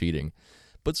without cheating.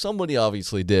 But somebody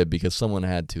obviously did, because someone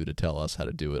had to tell us how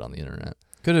to do it on the internet.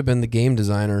 Could have been the game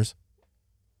designers.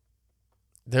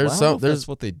 There's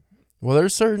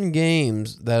there's certain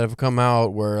games that have come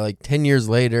out where like 10 years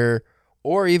later,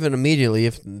 or even immediately,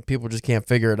 if people just can't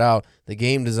figure it out, the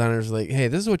game designers are like, hey,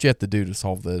 this is what you have to do to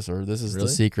solve this, or this is the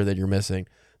secret that you're missing.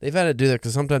 They've had to do that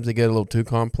because sometimes they get a little too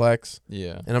complex.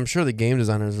 Yeah. And I'm sure the game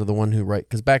designers are the one who write,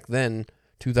 because back then,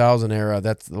 2000 era,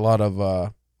 that's a lot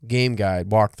of game guide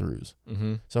walkthroughs.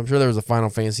 Mm-hmm. So I'm sure there was a Final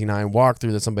Fantasy 9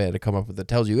 walkthrough that somebody had to come up with that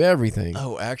tells you everything.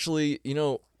 Oh, actually,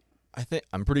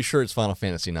 I'm pretty sure it's Final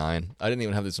Fantasy 9. I didn't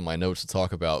even have this in my notes to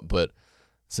talk about, but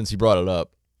since you brought it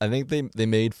up, I think they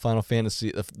made Final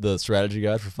Fantasy the strategy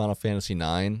guide for Final Fantasy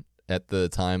 9 at the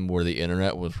time where the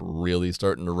internet was really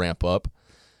starting to ramp up,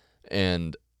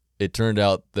 and it turned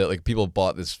out that like people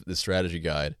bought this strategy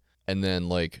guide, and then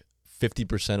like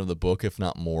 50% of the book, if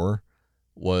not more,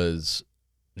 was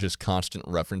just constant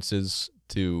references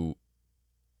to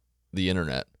the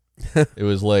internet. It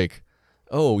was like,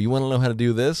 oh, you want to know how to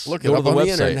do this? Look Go it to up the on the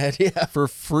website internet. Yeah. for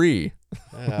free.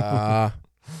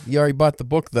 You already bought the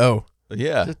book though.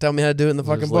 Yeah. Just tell me how to do it in the It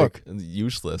fucking was, book. like,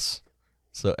 useless.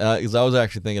 So, because I was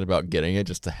actually thinking about getting it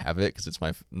just to have it because it's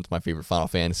my favorite Final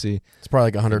Fantasy. It's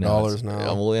probably like And $100 yeah,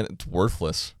 now. well, and it's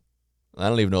worthless. I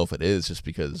don't even know if it is, just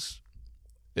because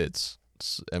it's.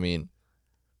 I mean,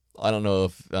 I don't know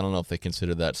if they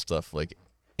consider that stuff like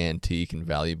antique and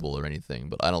valuable or anything.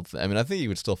 But I don't. I think you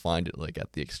would still find it like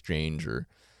at the exchange or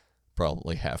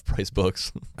probably half price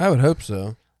books. I would hope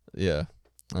so. Yeah,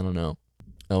 I don't know.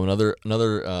 Oh,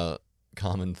 another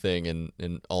common thing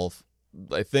in all.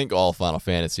 I think all Final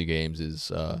Fantasy games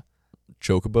is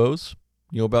chocobos.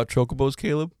 You know about chocobos,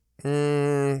 Caleb?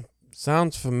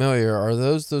 Sounds familiar. Are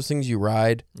those things you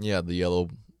ride? Yeah, the yellow,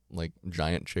 like,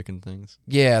 giant chicken things.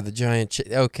 Yeah, the giant.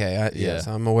 Okay, yes,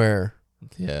 I'm aware.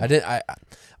 Yeah. I did.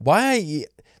 Why?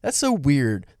 That's so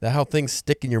weird that how things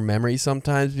stick in your memory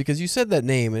sometimes, because you said that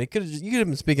name and you could have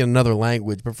been speaking another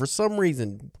language, but for some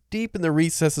reason, deep in the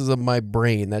recesses of my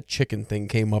brain, that chicken thing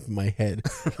came up in my head.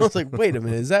 I was like, wait a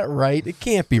minute, is that right? It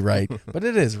can't be right, but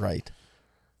it is right.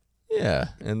 Yeah,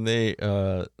 and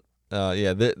they're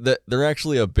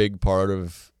actually a big part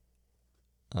of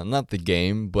not the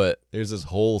game, but there's this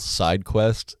whole side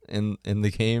quest in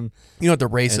the game. You don't have to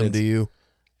race And them, do you?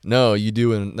 No, you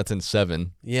do, and that's in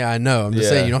 7. Yeah, I know. I'm just Yeah.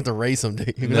 saying you don't have to race them, do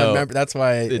you? 'Cause I No. remember that's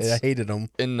why I It's- hated them.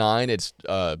 In 9, it's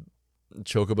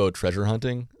chocobo treasure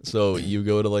hunting. So you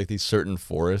go to like these certain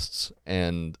forests,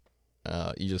 and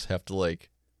you just have to like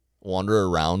wander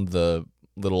around the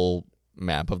little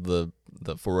map of the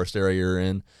forest area you're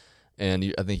in,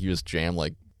 and I think you just jam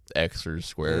like X or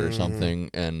square or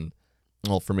something. And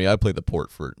well, for me, I play the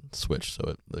port for Switch,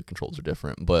 so the controls are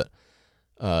different. But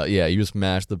yeah, you just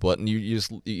mash the button.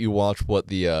 You watch what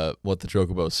the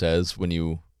chocobo says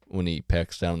when he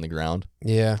pecks down on the ground.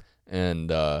 Yeah.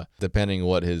 And depending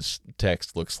what his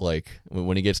text looks like,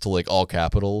 when he gets to like all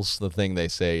capitals, the thing they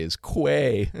say is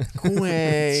 "quay."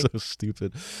 Quay. So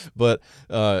stupid. But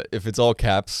if it's all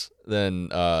caps, then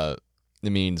it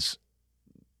means,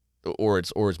 or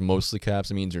it's mostly caps,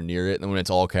 it means you're near it. And then when it's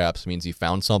all caps, it means you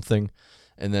found something.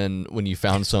 And then when you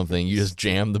found something, you just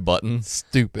jam the button.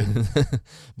 Stupid.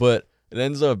 But it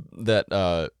ends up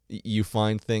that you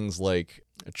find things like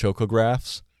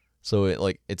chocographs. So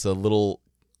it's a little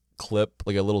clip,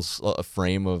 like a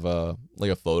frame of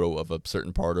like a photo of a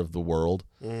certain part of the world,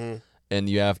 and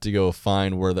you have to go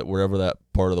find wherever that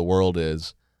part of the world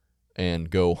is, and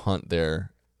go hunt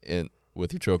there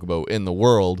with your chocobo in the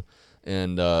world,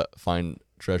 and find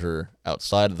treasure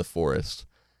outside of the forest.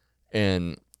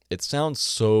 And it sounds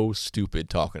so stupid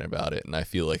talking about it, and I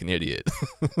feel like an idiot.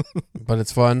 But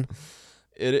it's fun.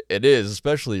 It is,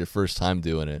 especially your first time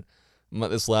doing it.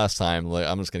 This last time, like,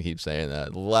 I'm just gonna keep saying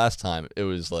that. The last time, it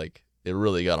was like it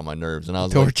really got on my nerves, and I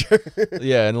was Torture. like,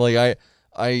 yeah, and like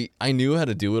I knew how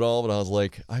to do it all, but I was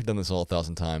like, I've done this all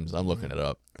 1,000 times. I'm looking it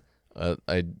up.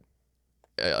 I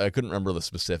couldn't remember the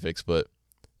specifics, but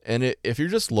if you're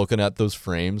just looking at those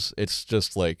frames, it's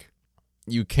just like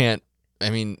you can't. I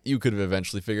mean, you could have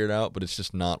eventually figured it out, but it's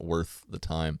just not worth the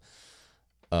time.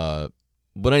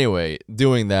 But anyway,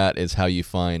 doing that is how you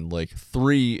find like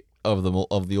 3 of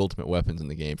the ultimate weapons in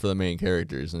the game for the main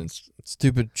characters, and it's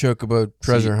Stupid chocobo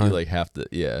treasure so you hunt. like have to,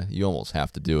 yeah, you almost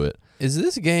have to do it. Is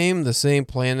this game the same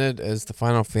planet as the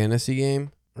Final Fantasy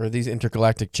game? Or are these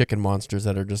intergalactic chicken monsters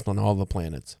that are just on all the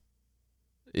planets?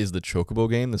 Is the Chocobo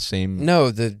game the same? No,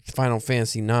 the Final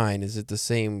Fantasy 9. Is it the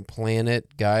same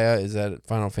planet, Gaia? Is that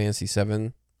Final Fantasy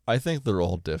 7? I think they're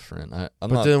all different. I'm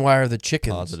But not then why are the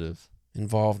chickens positive.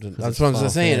 involved? 'Cause That's it's what I'm Final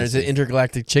saying. Is it Fantasy.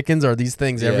 intergalactic chickens? Are these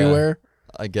things Yeah. everywhere?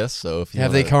 I guess so. If you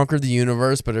Have they wanna- conquered the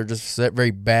universe, but are just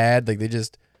very bad? Like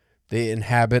they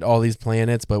inhabit all these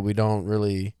planets, but we don't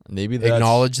really maybe that's,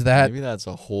 acknowledge that. Maybe that's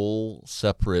a whole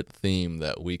separate theme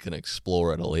that we can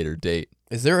explore at a later date.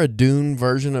 Is there a Dune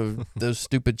version of those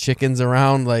stupid chickens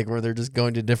around, like where they're just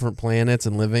going to different planets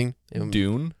and living?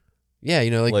 Dune? Yeah,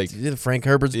 like Frank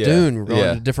Herbert's Yeah, Dune. We're going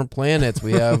yeah. to different planets.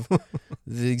 We have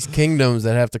these kingdoms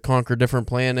that have to conquer different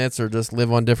planets or just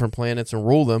live on different planets and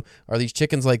rule them. Are these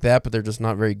chickens like that, but they're just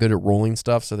not very good at rolling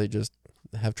stuff, so they just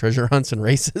have treasure hunts and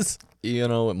races? It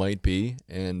might be.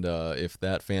 And if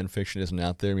that fan fiction isn't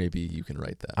out there, maybe you can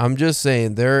write that. I'm just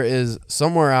saying there is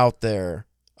somewhere out there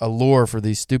a lore for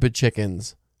these stupid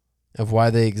chickens of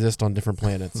why they exist on different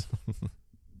planets.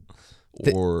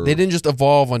 Or They didn't just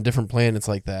evolve on different planets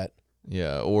like that.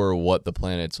 yeah, or what the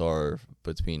planets are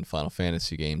between Final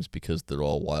Fantasy games because they're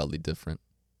all wildly different.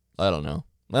 I don't know.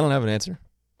 I don't have an answer.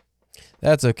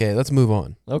 That's okay. Let's move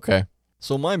on. Okay.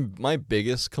 So my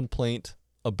biggest complaint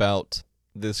about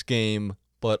this game,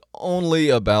 but only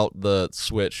about the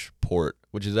Switch port,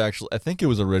 which is actually, I think it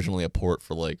was originally a port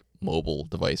for like mobile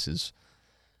devices.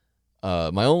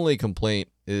 My only complaint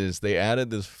is they added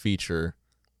this feature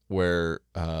where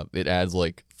it adds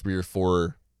like 3 or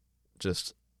 4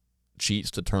 just cheats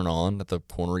to turn on at the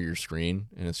corner of your screen,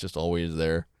 and it's just always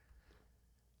there.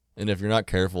 And if you're not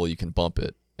careful, you can bump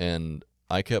it. And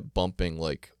I kept bumping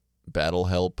like battle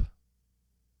help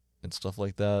and stuff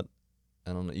like that.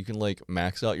 I don't know. You can like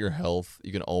max out your health.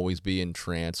 You can always be in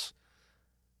trance.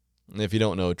 And if you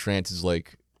don't know, trance is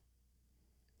like,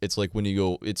 it's like when you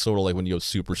go, it's sort of like when you go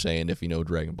Super Saiyan, if you know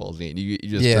Dragon Ball Z. You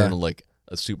just Yeah. turn like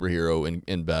a superhero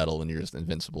in battle and you're just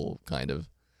invincible, kind of.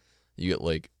 You get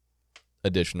like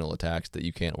additional attacks that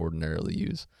you can't ordinarily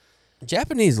use.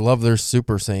 Japanese love their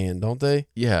Super Saiyan, don't they?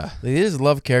 Yeah, They just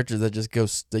love characters that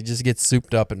they just get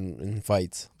souped up in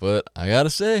fights. but I gotta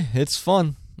say, it's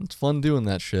fun. It's fun doing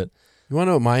that shit. You want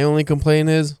to know what my only complaint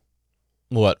is?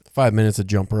 What? 5 minutes of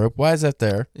jump rope. Why is that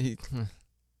there?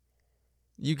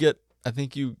 I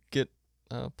think you get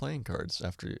playing cards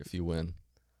if you win.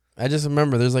 I just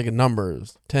remember there's like a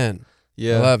numbers 10,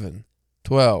 Yeah. 11,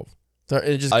 12.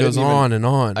 It just I goes didn't even- on and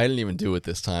on. I didn't even do it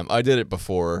this time. I did it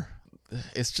before.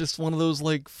 It's just one of those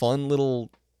like fun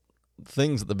little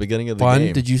things at the beginning of the Fun?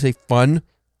 game. Did you say fun?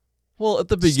 Well, at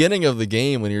the beginning of the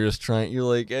game when you're just you're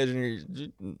like edging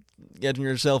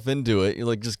yourself into it. You're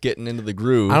like just getting into the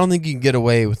groove. I don't think you can get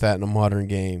away with that in a modern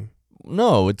game.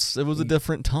 No, it was a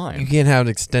different You time. can't have an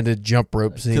extended jump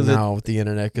rope scene 'Cause it- now with the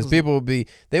internet because people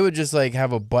they would just like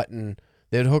have a button.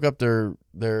 They'd hook up their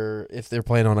if they're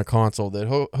playing on a console, they'd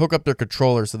hook up their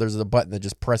controller so there's a button that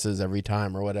just presses every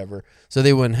time or whatever, so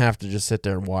they wouldn't have to just sit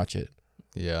there and watch it.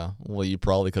 Yeah. Well, you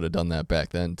probably could have done that back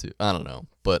then too. I don't know,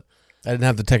 but I didn't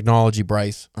have the technology,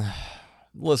 Bryce.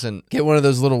 listen. Get one of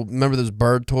those remember those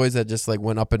bird toys that just like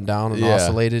went up and down and Yeah.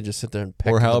 oscillated? Just sit there and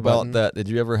peck Or how the about button. that? Did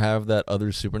you ever have that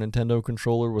other Super Nintendo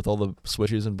controller with all the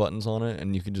switches and buttons on it,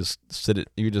 and you could just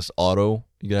you could just you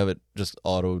could have it just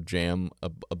auto jam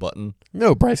a button?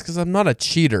 No, Bryce, because I'm not a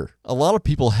cheater. A lot of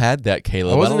people had that,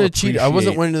 Caleb. I wasn't don't a cheater. I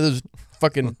wasn't appreciate- one of those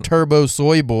fucking turbo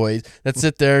soy boys that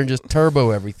sit there and just turbo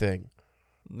everything.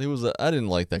 I didn't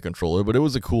like that controller, but it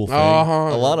was a cool thing.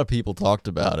 Uh-huh. A lot of people talked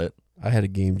about it. I had a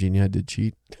Game Genie. I did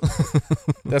cheat.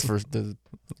 That's for the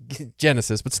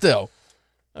Genesis, but still.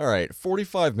 All right,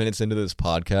 45 minutes into this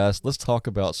podcast, let's talk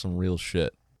about some real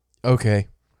shit. Okay.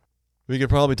 We could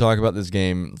probably talk about this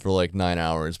game for like 9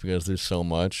 hours because there's so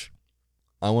much.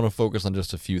 I want to focus on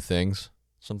just a few things.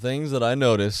 Some things that I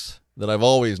noticed, that I've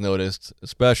always noticed,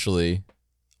 especially,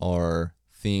 are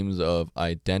themes of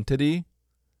identity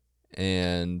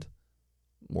and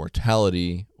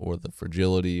mortality or the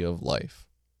fragility of life.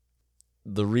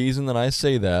 The reason that I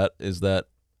say that is that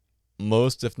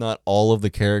most, if not all, of the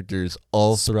characters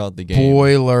all throughout the game.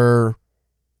 Spoiler.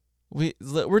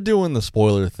 We're doing the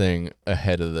spoiler thing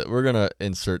ahead of it. We're gonna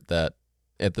insert that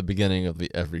at the beginning of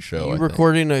every show. You I think.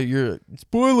 recording your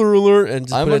spoiler alert and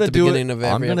just I'm put it gonna at the do beginning it. of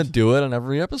every I'm gonna episode? do it on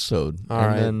every episode. All and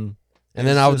right. Then And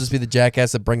then it's I'll just be the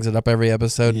jackass that brings it up every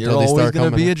episode You're until they always start gonna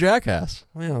coming. be a jackass,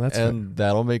 Well, that's and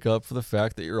that'll make up for the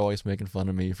fact that you're always making fun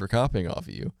of me for copying off of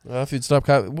you. well, if you'd stop.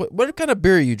 What kind of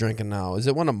beer are you drinking now? Is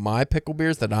it one of my pickle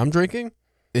beers that I'm drinking?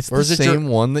 It's Or the is it your- same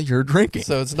one that you're drinking.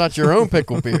 So it's not your own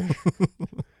pickle beer.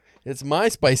 It's my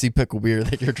spicy pickle beer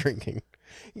that you're drinking.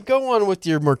 Go on with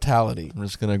your mortality. I'm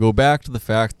just gonna go back to the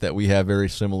fact that we have very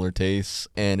similar tastes,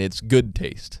 and it's good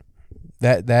taste.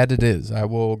 That it is. I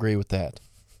will agree with that.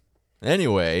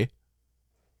 Anyway,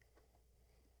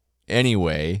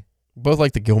 Both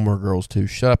like the Gilmore Girls too.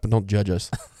 Shut up and don't judge us.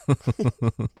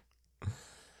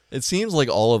 it seems like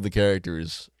all of the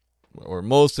characters, or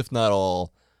most if not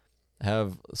all,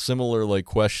 have similar like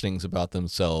questionings about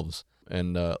themselves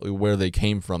and where they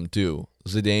came from too.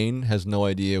 Zidane has no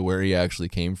idea where he actually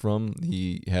came from.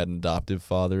 He had an adoptive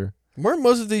father. Weren't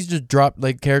most of these just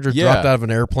characters Yeah. dropped out of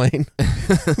an airplane?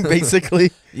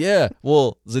 Basically. Yeah,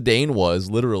 well, Zidane was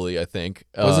literally, I think.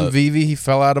 Wasn't Vivi, he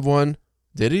fell out of one?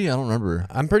 Did he? I don't remember.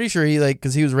 I'm pretty sure he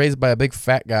because he was raised by a big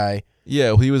fat guy.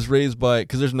 Yeah, well, he was raised by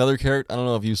because there's another character. I don't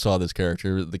know if you saw this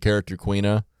character, the character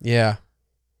Quina. Yeah,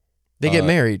 they get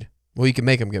married. Well, you can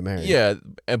make them get married. Yeah,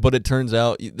 but it turns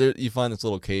out you find this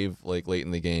little cave like late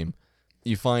in the game.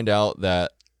 You find out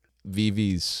that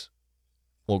Vivi's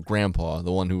grandpa,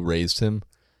 the one who raised him,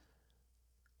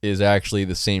 is actually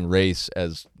the same race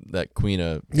as that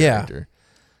Quina character.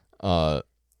 Yeah.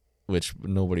 Which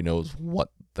nobody knows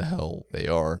what the hell they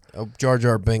are. Jar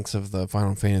Jar Binks of the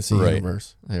Final Fantasy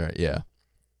universe. Right, yeah.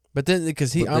 But then,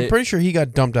 because I'm pretty sure he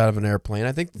got dumped out of an airplane.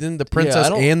 I think then the princess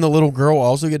and the little girl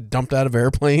also get dumped out of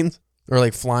airplanes or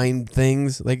like flying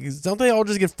things. Like, don't they all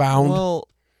just get found? Well,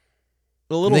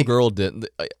 the little girl didn't.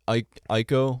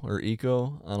 Eiko or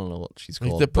Eiko, I don't know what she's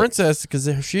called. The princess, because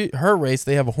her race,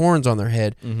 they have horns on their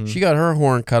head. Mm-hmm. She got her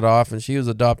horn cut off, and she was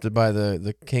adopted by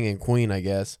the king and queen, I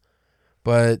guess.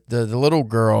 But the little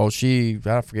girl, I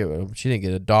forget, she didn't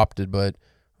get adopted, but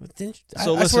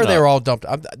I swear they were all dumped.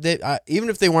 Even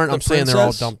if they weren't, I'm saying they're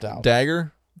all dumped out.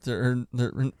 Dagger, her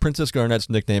Princess Garnet's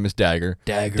nickname is Dagger.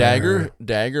 Dagger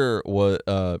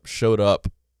showed up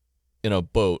in a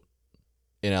boat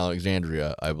in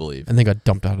Alexandria, I believe, and they got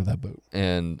dumped out of that boat.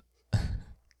 And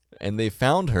they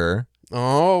found her.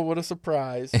 Oh, what a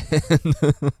surprise!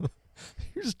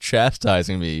 You're just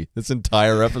chastising me this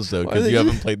entire episode because you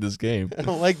haven't played this game. I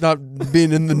don't like not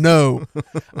being in the know.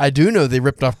 I do know they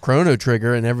ripped off Chrono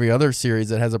Trigger and every other series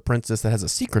that has a princess that has a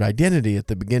secret identity at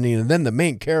the beginning, and then the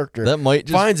main character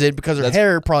finds it because her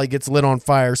hair probably gets lit on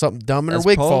fire or something dumb, and her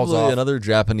wig falls off. Probably another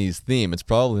Japanese theme. It's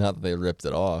probably not that they ripped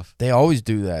it off. They always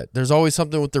do that. There's always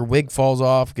something with their wig falls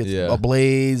off, gets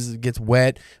ablaze, gets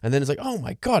wet, and then it's like, oh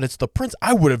my god, it's the prince.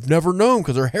 I would have never known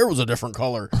because her hair was a different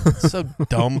color. It's so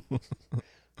dumb.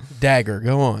 Dagger,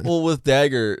 go on. Well, with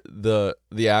Dagger, the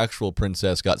actual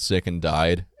princess got sick and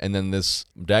died, and then this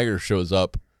Dagger shows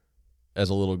up as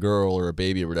a little girl or a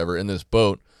baby or whatever in this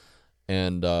boat,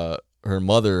 and her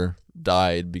mother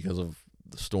died because of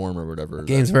the storm or whatever. The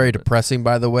game's very depressing,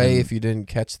 by the way, if you didn't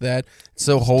catch that. It's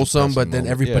so wholesome, but then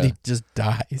everybody just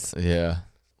dies. Yeah.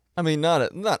 I mean,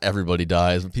 not everybody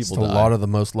dies, but people die. A lot of the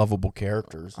most lovable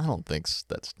characters. I don't think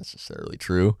that's necessarily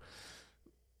true.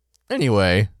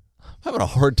 Anyway, I'm having a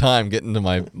hard time getting to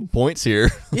my points here.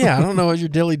 Yeah, I don't know what you're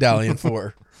dilly-dallying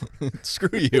for.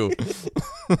 Screw you.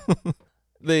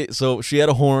 So she had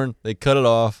a horn. They cut it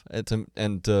off,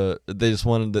 and they just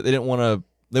wanted they wanted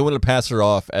to pass her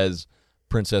off as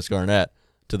Princess Garnet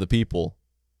to the people,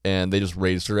 and they just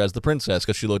raised her as the princess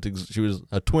because she was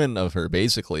a twin of her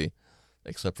basically,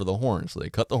 except for the horn. So they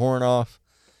cut the horn off,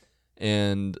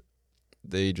 and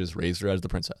they just raised her as the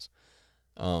princess.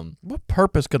 What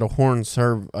purpose could a horn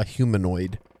serve a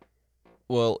humanoid?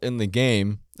 Well, in the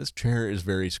game, this chair is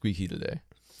very squeaky today.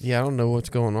 Yeah, I don't know what's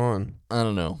going on. I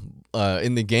don't know.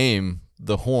 In the game,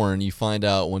 the horn, you find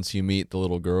out once you meet the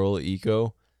little girl,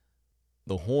 Eiko,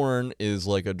 the horn is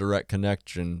like a direct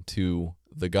connection to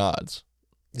the gods.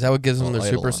 Is that what gives them their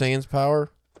Super Saiyan's power?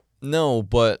 No,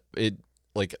 but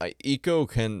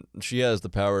Eiko she has the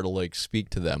power to like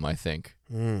speak to them, I think,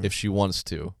 if she wants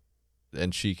to.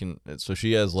 And she can, so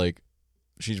she has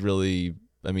she's really,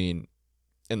 I mean,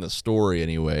 in the story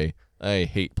anyway. I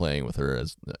hate playing with her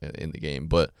as in the game,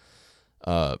 but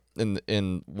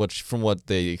from what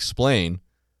they explain,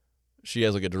 she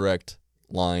has like a direct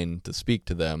line to speak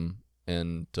to them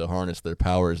and to harness their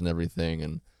powers and everything,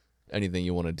 and anything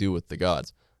you want to do with the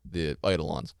gods, the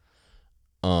Eidolons.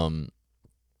 But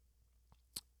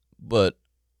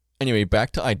anyway,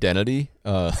 back to identity.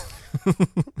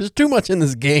 There's too much in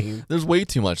this game. There's way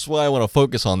too much. That's why I want to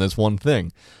focus on this one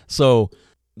thing. So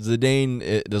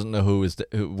Zidane doesn't know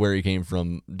where he came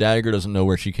from. Dagger doesn't know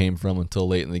where she came from until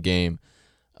late in the game.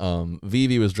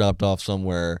 Vivi was dropped off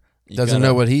somewhere. Doesn't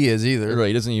know what he is either. Right,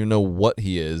 he doesn't even know what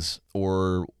he is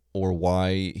or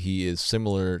why he is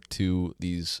similar to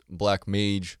these black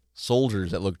mage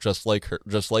soldiers that look just like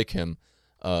him.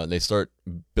 They start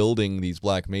building these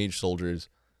black mage soldiers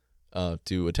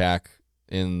to attack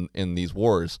in these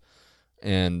wars,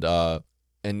 and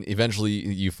eventually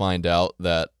you find out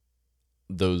that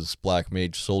those black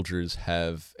mage soldiers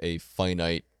have a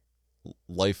finite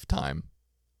lifetime,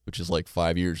 which is like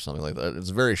 5 years or something like that.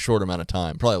 It's a very short amount of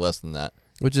time, probably less than that.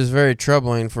 Which is very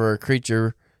troubling for a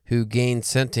creature who gained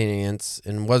sentience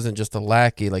and wasn't just a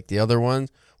lackey like the other ones,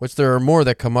 which there are more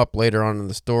that come up later on in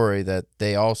the story that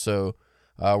they also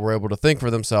were able to think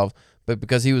for themselves. But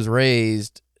because he was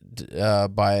raised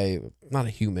by, not a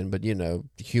human, but,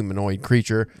 humanoid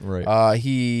creature, right.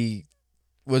 He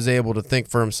was able to think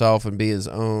for himself and be his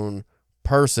own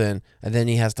person, and then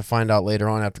he has to find out later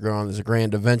on after going on this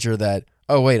grand adventure that,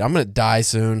 oh wait, I'm going to die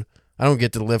soon. I don't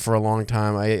get to live for a long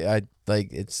time. I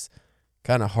like it's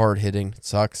kind of hard hitting. It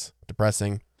sucks.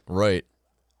 Depressing. Right.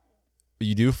 But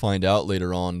you do find out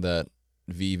later on that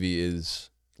Vivi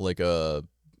is like a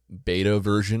beta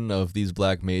version of these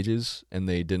black mages, and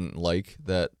they didn't like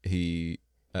that he.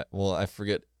 Well, I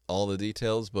forget all the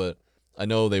details, but I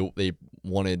know they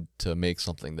wanted to make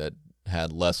something that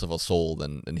had less of a soul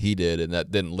than he did, and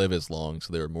that didn't live as long,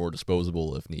 so they were more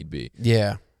disposable if need be.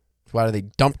 Yeah. That's why they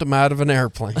dumped him out of an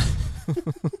airplane.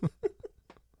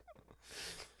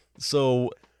 So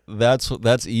that's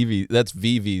Evie. That's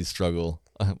Vivi's struggle.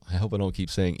 I hope I don't keep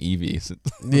saying Evie.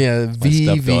 Yeah,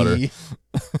 stepdaughter. Vivi.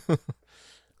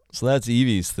 So that's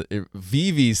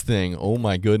Vivi's thing. Oh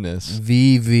my goodness.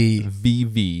 Vivi.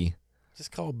 Vivi.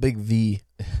 Just call it Big V.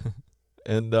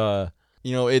 And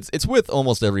it's with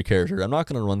almost every character. I'm not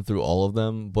going to run through all of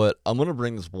them, but I'm going to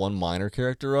bring this one minor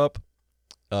character up.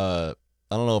 I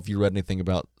don't know if you read anything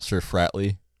about Sir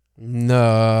Fratley.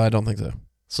 No, I don't think so.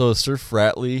 So Sir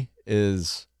Fratley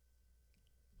is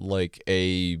like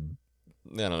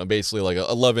basically like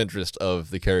a love interest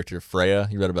of the character Freya.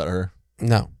 You read about her?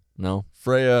 No. No?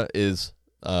 Freya is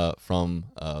from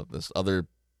this other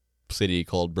city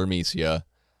called Burmecia.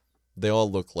 They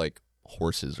all look like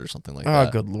horses or something like that.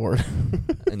 Oh, good Lord.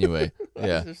 Anyway,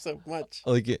 yeah. There's so much.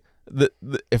 Like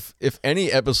if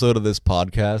any episode of this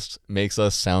podcast makes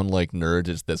us sound like nerds,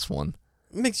 it's this one.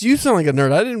 Makes you sound like a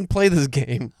nerd. I didn't play this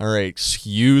game. All right,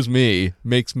 excuse me.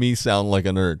 Makes me sound like a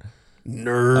nerd.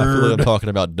 Nerd. I feel like I'm talking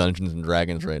about Dungeons and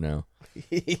Dragons right now.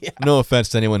 Yeah. No offense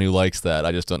to anyone who likes that.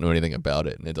 I just don't know anything about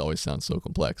it, and it always sounds so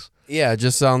complex. Yeah, it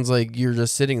just sounds like you're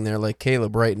just sitting there like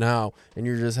Caleb right now, and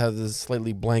you just have this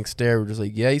slightly blank stare. We're just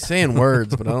like, yeah, he's saying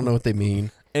words, but I don't know what they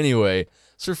mean. Anyway,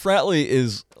 Sir Fratley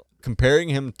is comparing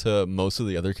him to most of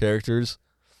the other characters.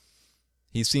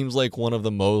 He seems like one of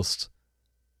the most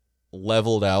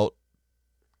leveled out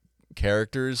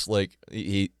characters. Like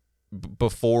he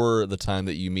before the time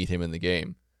that you meet him in the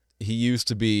game, he used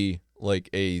to be like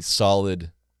a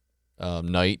solid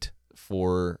knight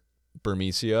for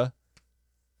Burmecia,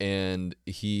 and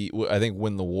I think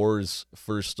when the wars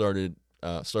first started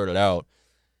out,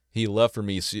 he left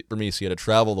Burmecia to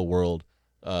travel the world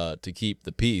to keep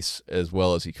the peace as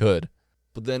well as he could.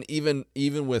 But then even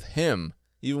with him,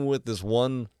 even with this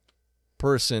one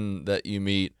person that you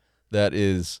meet that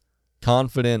is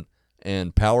confident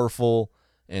and powerful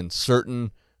and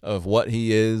certain of what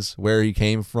he is, where he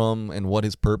came from, and what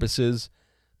his purpose is,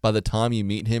 by the time you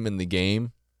meet him in the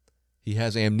game, he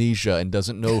has amnesia and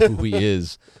doesn't know who he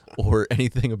is or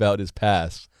anything about his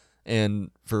past. And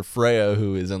for Freya,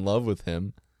 who is in love with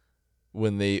him,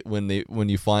 when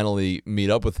you finally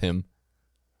meet up with him,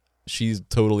 she's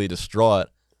totally distraught,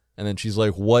 and then she's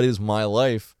like, "What is my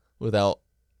life without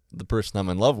the person I'm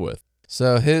in love with?"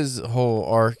 So his whole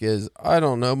arc is, I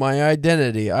don't know my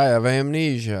identity. I have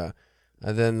amnesia.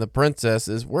 And then the princess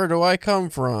is, where do I come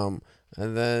from?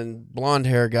 And then blonde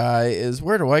hair guy is,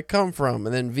 where do I come from?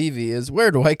 And then Vivi is,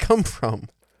 where do I come from?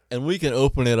 And we can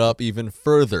open it up even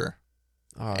further,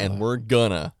 and we're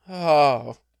gonna.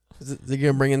 Oh. Is he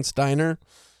going to bring in Steiner?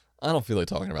 I don't feel like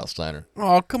talking about Steiner.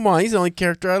 Oh, come on. He's the only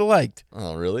character I liked.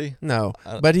 Oh, really? No.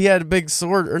 But he had a big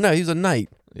sword. Or no, he was a knight.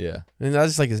 Yeah. And I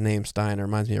just like his name, Steiner.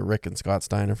 Reminds me of Rick and Scott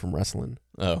Steiner from wrestling.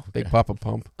 Oh, Big okay. Papa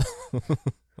Pump.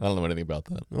 I don't know anything about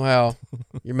that. Well,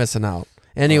 you're missing out.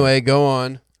 Anyway, go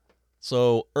on.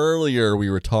 So earlier we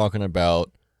were talking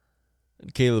about,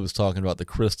 Caleb was talking about the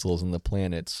crystals and the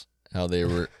planets, how they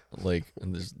were like,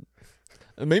 and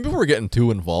maybe we're getting too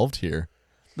involved here.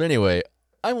 But anyway,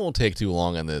 I won't take too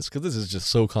long on this because this is just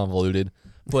so convoluted.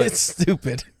 But It's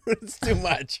stupid. It's too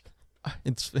much.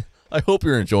 I hope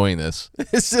you're enjoying this.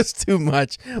 It's just too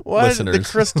much. Why did the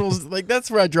Listeners. crystals, like, that's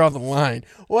where I draw the line.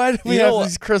 Why do we You have know,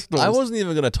 these crystals? I wasn't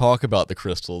even going to talk about the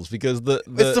crystals because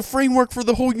it's the framework for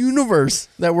the whole universe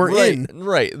that we're right, in.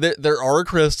 Right. There are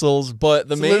crystals, but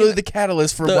the It's main literally the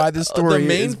catalyst for why this story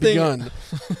is begun.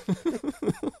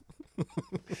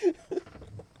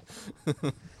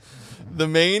 The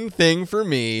main thing for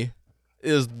me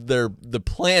is the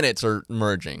planets are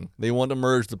merging. They want to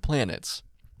merge the planets.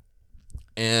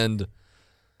 And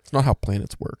It's not how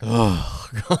planets work. oh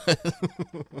god.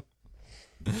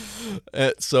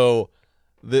 So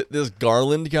this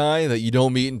Garland guy that you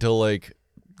don't meet until like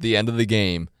the end of the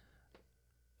game,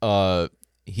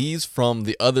 he's from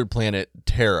the other planet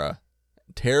Terra.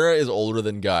 Terra is older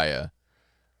than Gaia.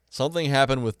 Something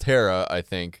happened with Terra, I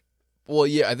think. Well,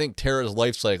 yeah, I think Terra's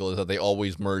life cycle is that they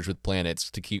always merge with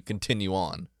planets to continue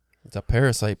on. It's a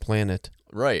parasite planet.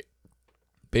 Right.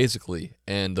 Basically.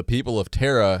 And the people of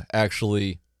Terra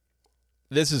actually,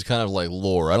 this is kind of like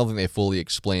lore. I don't think they fully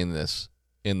explain this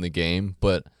in the game,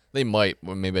 but They might.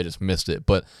 Well, maybe I just missed it.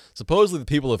 But supposedly the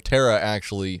people of Terra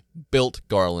actually built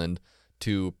Garland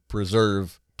to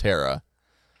preserve Terra.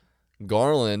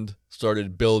 Garland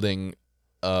started building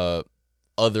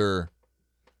other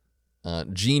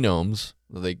genomes,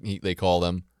 they call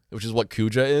them, which is what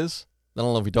Kuja is. I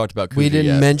don't know if we talked about Kuja We didn't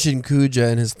yet. mention Kuja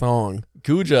and his thong.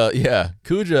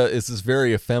 Kuja is this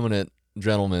very effeminate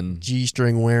gentleman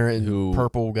G-string wearing Who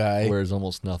purple guy. wears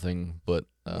almost nothing, but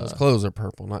His clothes are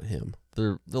purple, not him.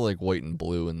 they're like white and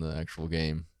blue in the actual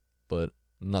game. But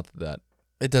not that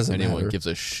It doesn't anyone matter. gives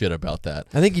a shit about that.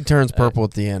 I think he turns purple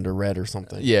at the end or red or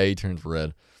something. Yeah, he turns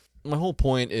red. My whole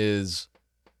point is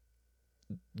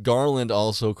Garland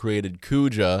also created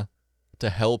Kuja to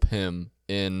help him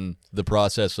in the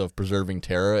process of preserving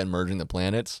Terra and merging the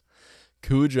planets.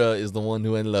 Kuja is the one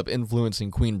who ended up influencing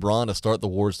Queen Braun to start the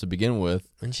wars to begin with.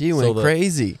 And she went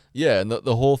crazy. Yeah, and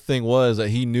the whole thing was that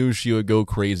he knew she would go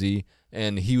crazy,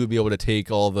 and he would be able to take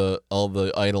all the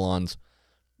Eidolons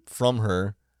from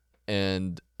her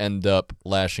and end up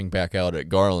lashing back out at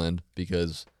Garland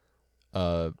because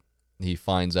he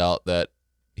finds out that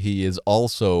he is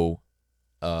also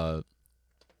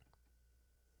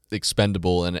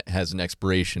expendable and it has an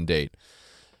expiration date.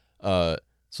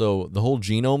 So the whole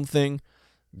genome thing,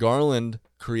 Garland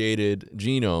created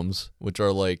genomes, which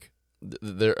are like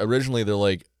they're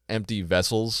like empty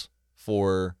vessels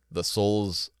for the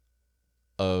souls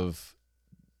of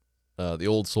the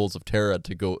old souls of Terra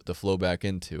to flow back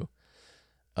into.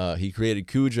 He created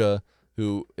Kuja,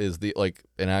 who is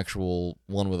an actual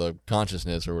one with a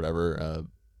consciousness or whatever,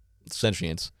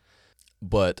 sentience,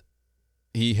 but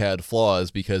he had flaws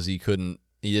because he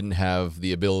didn't have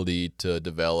the ability to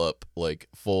develop like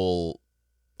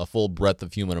a full breadth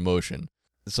of human emotion.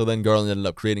 So then Garland ended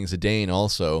up creating Zidane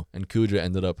also, and Kuja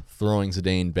ended up throwing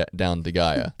Zidane down to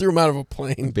Gaia, Threw him out of a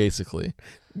plane. basically.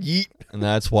 Yeet. And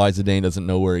that's why Zidane doesn't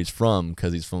know where he's from,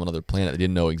 because he's from another planet they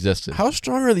didn't know existed. How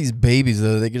strong are these babies,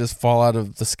 though? They could just fall out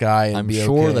of the sky and I'm be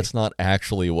sure okay? that's not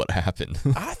actually what happened.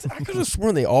 I could have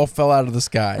sworn they all fell out of the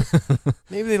sky.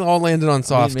 Maybe they all landed on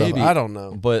soft stuff. maybe. I don't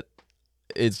know. But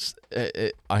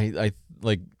I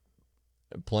like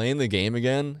playing the game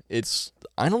again.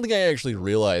 I don't think I actually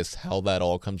realized how that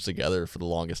all comes together for the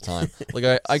longest time.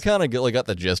 Like I kind of got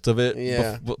the gist of it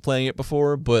Yeah. playing it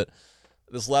before, but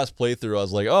this last playthrough I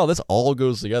was like, oh, this all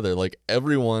goes together. Like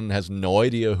everyone has no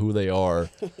idea who they are.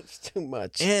 It's too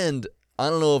much. And I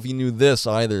don't know if you knew this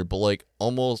either, but like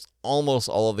almost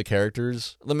all of the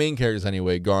characters, the main characters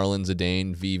anyway, Garland,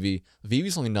 Zidane, Vivi.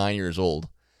 Vivi's only 9 years old.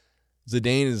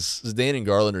 Zidane and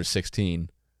Garland are 16.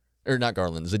 Or not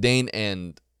Garland. Zidane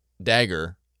and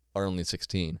Dagger are only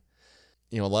 16.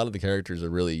 You know, a lot of the characters are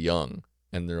really young,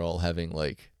 and they're all having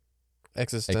like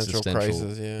Existential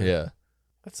crisis, yeah. Yeah.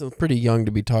 That's pretty young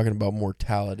to be talking about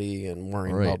mortality and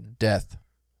worrying Right. about death.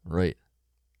 Right.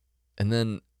 And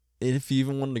then if you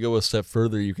even wanted to go a step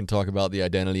further, you can talk about the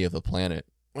identity of the planet.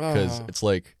 Because Ah. it's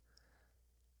like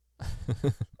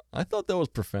I thought that was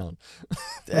profound.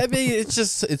 I mean,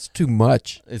 it's too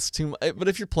much. It's too much. But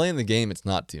if you're playing the game, it's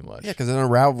not too much. Yeah, because it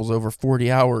unravels over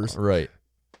 40 hours. Right.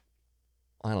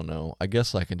 I don't know. I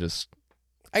guess I can just...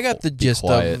 I got the Be gist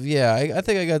quiet. of, yeah, I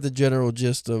think I got the general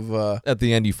gist of, At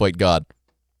the end, you fight God.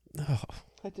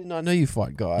 I did not know you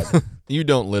fought God. You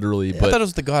don't literally, I thought but it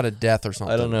was the god of death or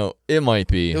something. I don't know. It might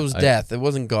be. It was death. It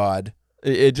wasn't God.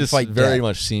 It just fight very death.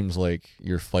 much seems like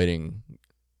you're fighting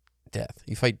Death.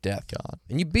 You fight death. God.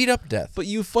 And you beat up death. But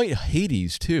you fight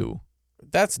Hades, too.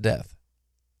 That's death.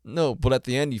 No, but at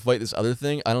the end, you fight this other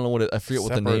thing. I don't know what I forget what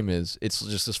the Separate. name is. It's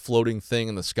just this floating thing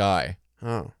in the sky.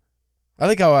 Oh. I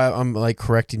like how I'm like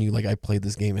correcting you like I played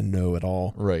this game and know it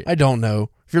all. Right. I don't know.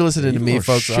 If you're listening You to me, know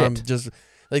folks, shit. I'm just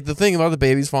like the thing about the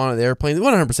babies falling out of the airplane,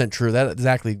 100% true. That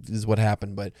exactly is what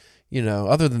happened. But, you know,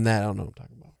 other than that, I don't know what I'm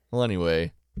talking about. Well,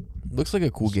 anyway, Looks like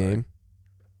a cool Sorry. game.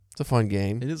 It's a fun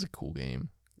game. it is a cool game.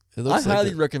 It I looks like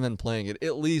highly recommend playing it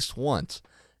at least once.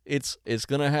 It's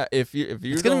gonna have if you're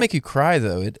it's gonna make you cry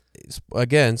though. It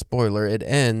again, spoiler. It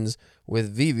ends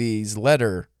with Vivi's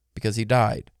letter because he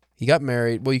died. He got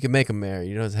married. Well, you can make him married.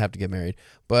 You don't have to get married,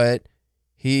 but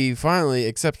he finally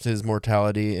accepts his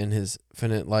mortality and his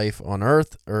finite life on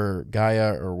Earth or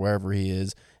Gaia or wherever he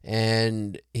is,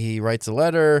 and he writes a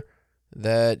letter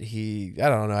that I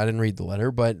don't know. I didn't read the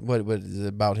letter, but what is it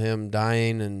about him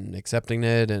dying and accepting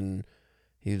it and.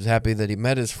 He was happy that he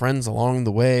met his friends along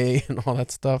the way and all that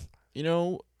stuff. You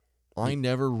know, I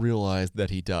never realized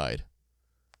that he died.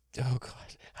 Oh, God.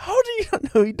 How do you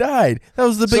not know he died? That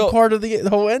was the big So- part of the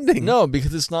whole ending. No,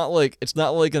 because it's not like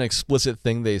an explicit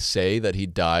thing they say that he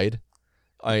died.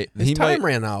 His time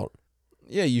ran out.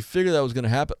 Yeah, you figure that was gonna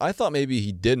happen. I thought maybe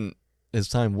he didn't. His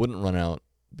time wouldn't run out,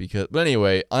 But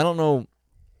anyway, I don't know.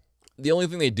 The only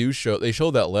thing they show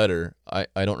that letter. I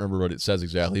don't remember what it says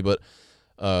exactly, but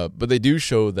they do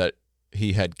show that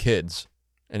he had kids,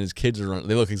 and his kids they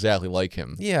look exactly like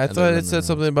him. Yeah, I thought it said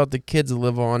something about the kids that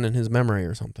live on in his memory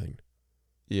or something.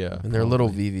 Yeah, and they're little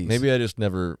VVs. Maybe I just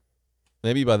never.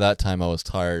 Maybe by that time I was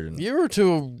tired. And you were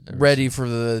too ready for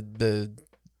the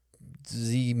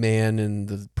Z-Man and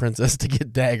the princess to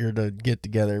get Dagger to get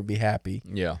together and be happy.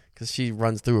 Yeah. Because she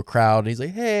runs through a crowd and he's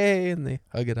like, hey, and they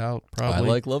hug it out, probably.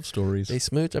 I like love stories. They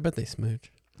smooch? I bet they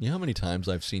smooch. You know how many times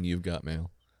I've seen You've Got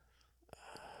Mail?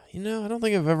 I don't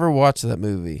think I've ever watched that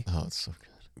movie. Oh, it's so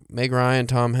good. Meg Ryan,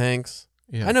 Tom Hanks.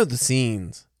 Yeah. I know the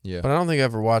scenes. Yeah. But I don't think I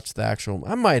ever watched the actual.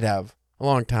 I might have a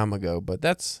long time ago, but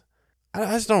that's.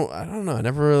 I don't know. I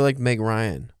never really liked Meg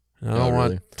Ryan. And I don't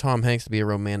want Tom Hanks to be a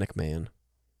romantic man.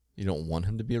 You don't want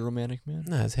him to be a romantic man?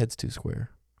 Nah, his head's too square.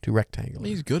 Too rectangular.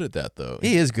 He's good at that, though.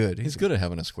 He is good. He's good at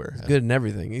having a square head. He's good in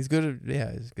everything. He's good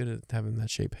at having that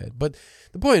shaped head. But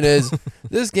the point is,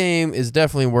 this game is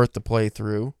definitely worth the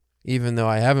playthrough. Even though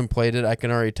I haven't played it, I can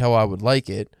already tell I would like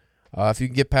it if you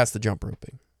can get past the jump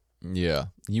roping. Yeah,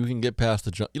 you can get past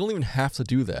the jump. You don't even have to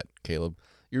do that, Caleb.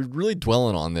 You're really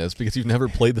dwelling on this because you've never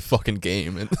played the fucking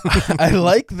game. And I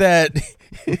like that.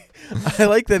 I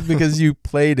like that because you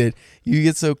played it. You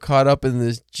get so caught up in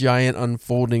this giant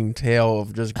unfolding tale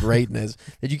of just greatness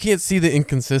that you can't see the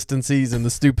inconsistencies and the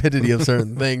stupidity of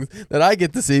certain things that I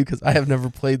get to see because I have never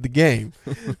played the game.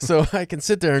 So I can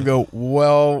sit there and go,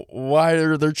 well, why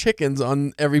are there chickens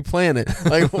on every planet?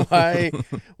 Like,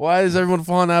 why is everyone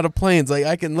falling out of planes? Like,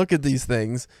 I can look at these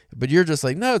things, but you're just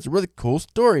like, no, it's a really cool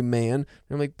story, man. And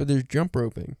I'm like, but there's jump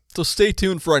roping. So stay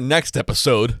tuned for our next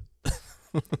episode.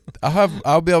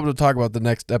 I'll be able to talk about the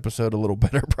next episode a little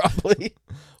better, probably.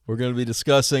 We're going to be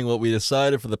discussing what we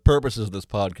decided for the purposes of this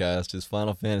podcast is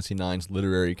Final Fantasy IX's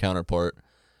literary counterpart,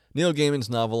 Neil Gaiman's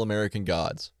novel American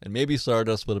Gods. And maybe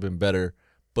Stardust would have been better,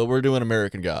 but we're doing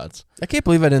American Gods. I can't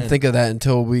believe I didn't think of that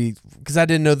until because I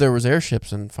didn't know there was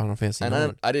airships in Final Fantasy IX.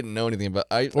 And I didn't know anything about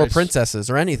princesses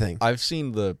or anything. I've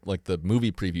seen the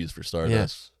movie previews for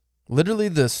Stardust. Yeah. Literally,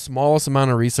 the smallest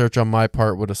amount of research on my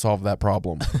part would have solved that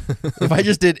problem. If I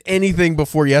just did anything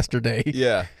before yesterday.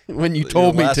 Yeah. When you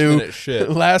told me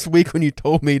to. Last week when you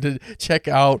told me to check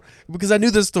out. Because I knew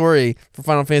this story for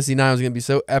Final Fantasy IX was going to be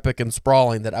so epic and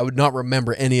sprawling that I would not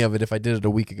remember any of it if I did it a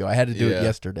week ago. I had to do it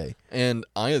yesterday. And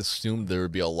I assumed there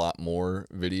would be a lot more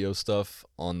video stuff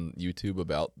on YouTube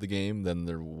about the game than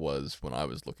there was when I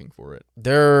was looking for it.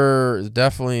 There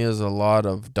definitely is a lot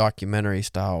of documentary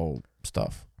style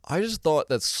stuff. I just thought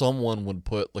that someone would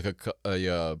put like what's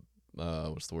the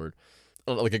word?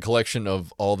 Like a collection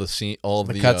of all the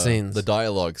cutscenes, the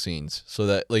dialogue scenes, so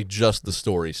that like just the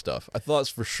story stuff. I thought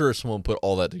for sure someone put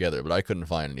all that together, but I couldn't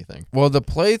find anything. Well, the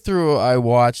playthrough I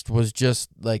watched was just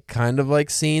like kind of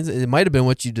like scenes. It might have been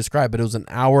what you described, but it was an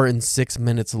hour and 6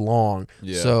 minutes long.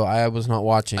 Yeah. So I was not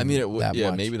watching. I mean, it would.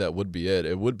 Yeah, much. Maybe that would be it.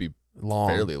 It would be long,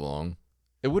 fairly long.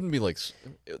 It wouldn't be like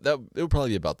that. It would probably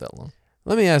be about that long.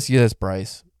 Let me ask you this,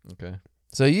 Bryce. Okay.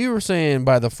 So you were saying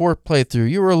by the fourth playthrough,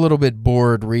 you were a little bit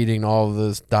bored reading all of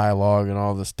this dialogue and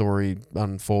all the story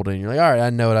unfolding. You're like, all right, I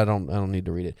know it. I don't need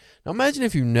to read it. Now imagine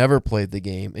if you never played the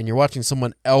game and you're watching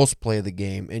someone else play the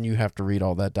game and you have to read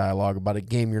all that dialogue about a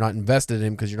game you're not invested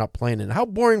in because you're not playing it. How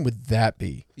boring would that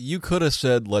be? You could have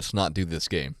said, let's not do this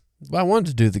game. But I wanted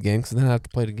to do the game because then I have to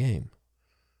play the game.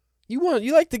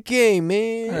 You like the game,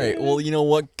 man. All right. Well, you know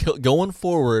what? Going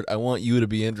forward, I want you to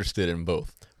be interested in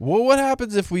both. Well, what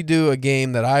happens if we do a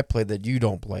game that I play that you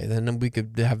don't play? Then we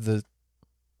could have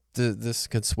this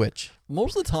could switch.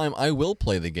 Most of the time, I will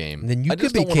play the game. And then you I could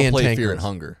just be don't want to play cantankerous. Fear and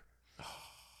Hunger. Oh,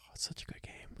 it's such a good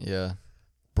game. Yeah.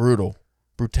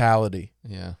 Brutality.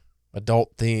 Yeah.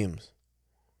 Adult themes.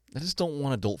 I just don't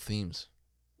want adult themes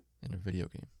in a video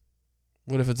game.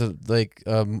 What if it's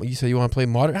you say you want to play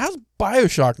modern? How's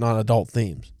BioShock not adult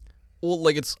themes? Well,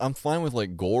 like I'm fine with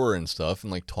like gore and stuff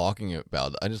and like talking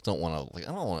about it. I just don't want to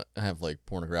I don't want to have like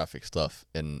pornographic stuff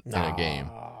in a game.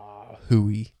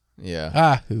 Hooey.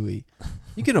 Yeah. Hooey.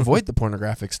 You can avoid the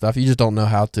pornographic stuff. You just don't know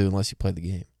how to unless you play the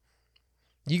game.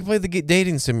 You can play the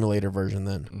dating simulator version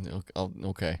then.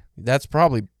 Okay. That's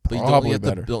probably don't you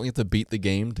better. Don't you have to beat the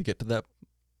game to get to that?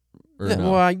 Or Yeah,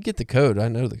 no? well, I get the code. I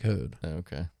know the code.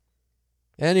 Okay.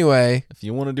 Anyway, if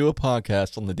you want to do a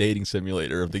podcast on the dating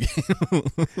simulator of the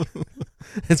game,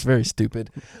 it's very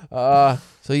stupid. So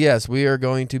yes, we are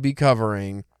going to be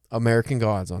covering American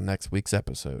Gods on next week's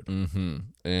episode. Mm-hmm.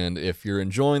 And if you're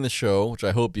enjoying the show, which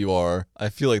I hope you are, I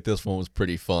feel like this one was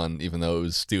pretty fun, even though it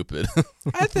was stupid.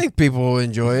 I think people will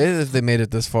enjoy it if they made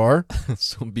it this far.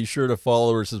 So be sure to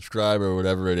follow or subscribe or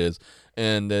whatever it is.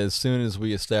 And as soon as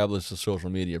we establish a social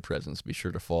media presence, be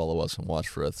sure to follow us and watch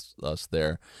for us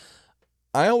there.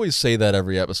 I always say that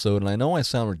every episode, and I know I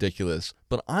sound ridiculous,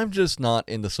 but I'm just not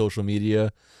into social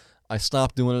media. I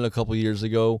stopped doing it a couple years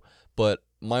ago, but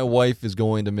my wife is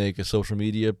going to make a social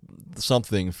media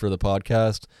something for the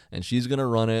podcast, and she's going to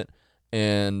run it.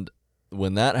 And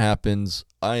when that happens,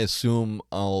 I assume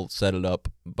I'll set it up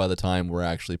by the time we're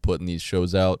actually putting these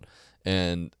shows out,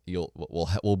 and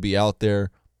we'll be out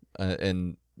there.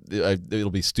 And it'll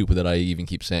be stupid that I even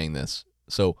keep saying this.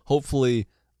 So hopefully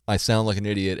I sound like an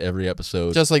idiot every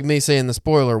episode. Just like me saying the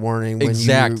spoiler warning when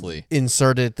Exactly. you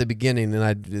insert it at the beginning,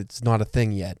 and it's not a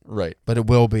thing yet. Right. But it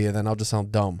will be, and then I'll just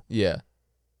sound dumb. Yeah.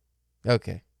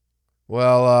 Okay.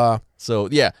 Well, So,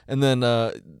 yeah. And then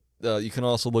you can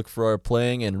also look for our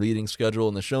playing and reading schedule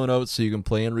in the show notes so you can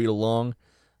play and read along,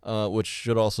 which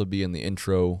should also be in the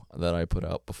intro that I put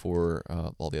out before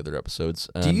all the other episodes.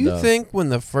 And, do you think when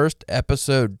the first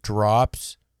episode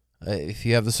drops, if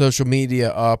you have the social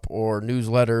media up or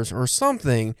newsletters or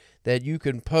something, that you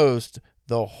can post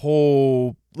the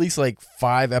whole, at least like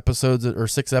 5 episodes or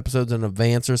 6 episodes in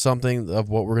advance or something of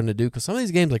what we're going to do? Because some of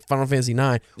these games, like Final Fantasy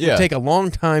IX, will take a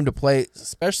long time to play,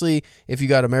 especially if you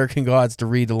got American Gods to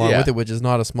read along with it, which is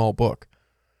not a small book.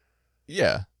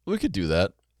 Yeah, we could do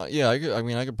that. Yeah, I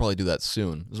could probably do that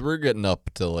soon. 'Cause we're getting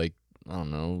up to, like, I don't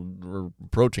know, we're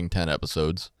approaching 10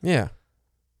 episodes. Yeah.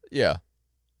 Yeah.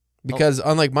 Because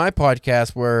unlike my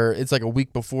podcast where it's like a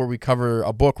week before we cover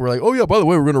a book, we're like, oh yeah, by the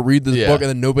way, we're going to read this book, and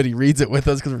then nobody reads it with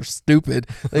us because we're stupid.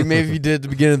 Like maybe if you did at the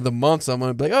beginning of the month, someone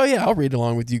would be like, oh yeah, I'll read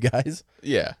along with you guys.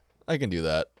 Yeah, I can do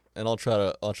that. And I'll try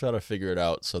to figure it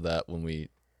out so that when we,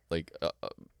 like,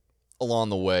 along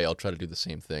the way, I'll try to do the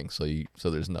same thing so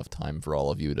there's enough time for all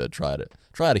of you to try to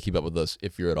keep up with us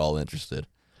if you're at all interested.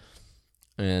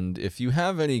 And if you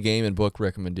have any game and book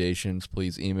recommendations,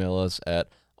 please email us at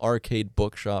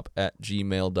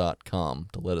arcadebookshop@gmail.com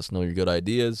to let us know your good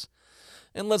ideas.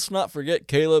 And let's not forget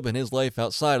Caleb and his life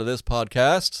outside of this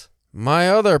podcast. My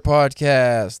other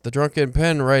podcast, the Drunken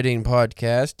Pen Writing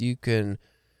Podcast. You can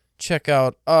check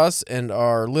out us and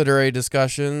our literary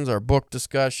discussions, our book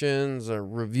discussions, our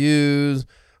reviews,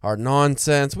 our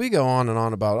nonsense. We go on and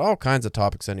on about all kinds of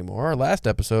topics anymore. Our last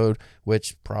episode,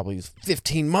 which probably is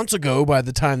 15 months ago by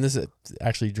the time this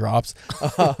actually drops,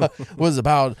 was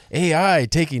about AI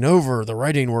taking over the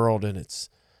writing world, and it's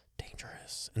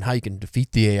dangerous, and how you can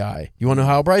defeat the AI. You want to know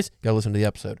how, Bryce? You got to listen to the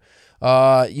episode.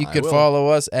 You can follow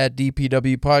us at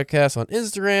DPW Podcast on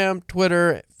Instagram,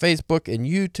 Twitter, Facebook, and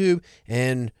YouTube,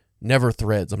 and never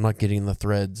Threads. I'm not getting the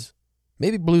Threads.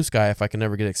 Maybe Blue Sky if I can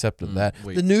never get accepted to that.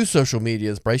 Wait. The new social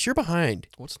medias, Bryce, you're behind.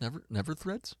 What's never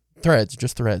Threads? Threads,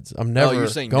 just Threads. I'm never you're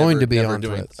saying going to be never on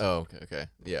doing Threads. Oh, okay.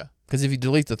 Yeah. Because if you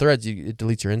delete the Threads, it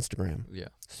deletes your Instagram. Yeah.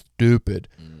 Stupid.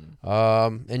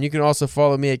 And you can also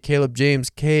follow me at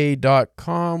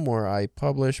calebjamesk.com, where I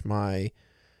publish my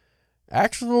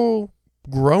actual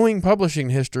growing publishing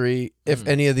history if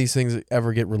any of these things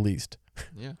ever get released.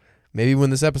 Yeah. Maybe when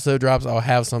this episode drops, I'll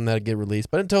have some that get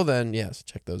released. But until then, yes,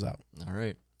 check those out. All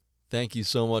right. Thank you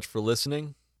so much for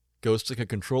listening. Go stick a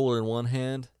controller in one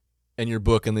hand and your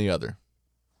book in the other.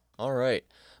 All right.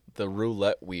 The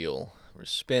roulette wheel. We're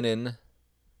spinning.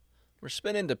 We're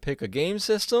spinning to pick a game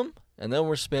system, and then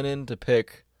we're spinning to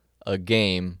pick a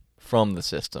game from the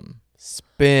system.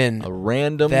 Spin A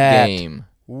random that game.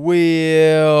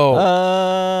 wheel.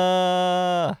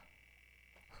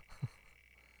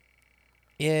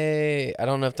 Yay. I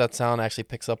don't know if that sound actually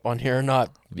picks up on here or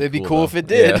not. It'd be cool if it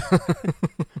did. Yeah.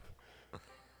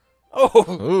 Oh,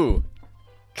 Ooh,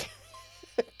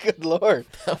 good Lord.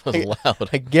 that was loud.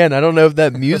 Again, I don't know if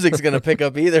that music's going to pick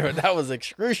up either, but that was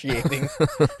excruciating.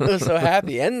 I was so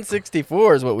happy.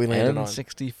 N64 is what we landed on.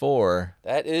 N64.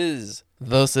 That is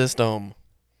the system.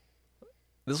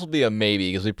 This will be a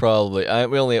maybe because we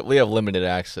have limited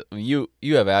access. You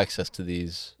have access to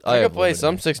these. I have can play limited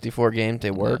some access. 64 games. They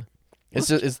work.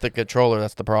 It's the controller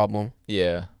that's the problem.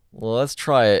 Yeah. Well, let's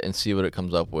try it and see what it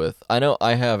comes up with. I know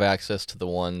I have access to the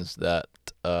ones that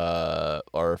are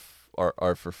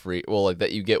for free. Well, like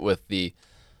that you get with the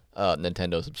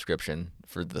Nintendo subscription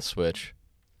for the Switch.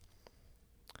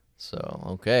 So,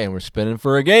 okay, we're spinning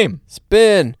for a game.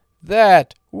 Spin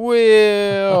that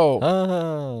wheel.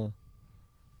 Oh.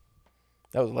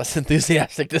 That was less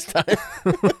enthusiastic this time.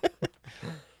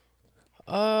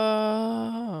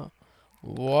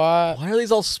 What? Why are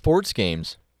these all sports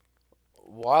games?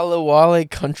 Walla Walla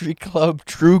Country Club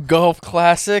True Golf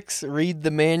Classics. Read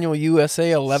the manual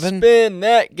USA 11. Spin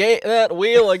that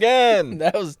wheel again.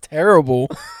 That was terrible.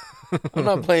 I'm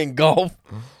not playing golf.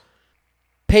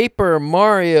 Paper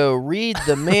Mario. Read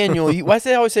the manual. Why does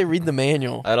they always say read the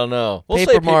manual? I don't know. We'll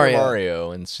Paper say Paper Mario.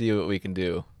 Mario and see what we can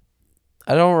do.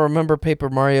 I don't remember Paper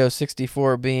Mario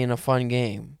 64 being a fun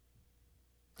game.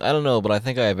 I don't know, but I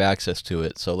think I have access to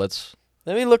it, so let's...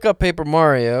 Let me look up Paper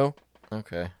Mario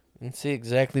Okay. and see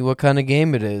exactly what kind of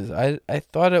game it is. I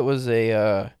thought it was a...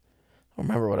 I don't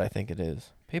remember what I think it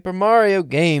is. Paper Mario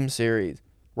game series.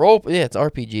 Yeah, it's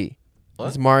RPG. What?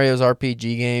 It's Mario's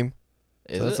RPG game.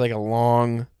 Is So it? it's like a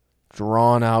long,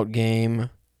 drawn-out game.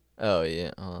 Oh,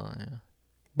 yeah. Yeah.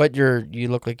 But you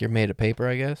look like you're made of paper,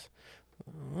 I guess.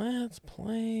 Let's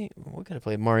play. We gotta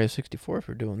play Mario 64 if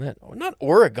we're doing that. Oh, not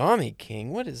Origami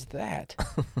King. What is that?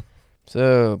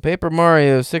 So Paper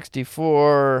Mario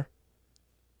 64.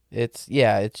 It's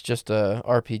just a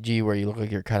RPG where you look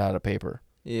like you're cut out of paper.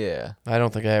 Yeah. I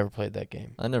don't think I ever played that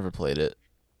game. I never played it.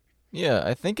 Yeah,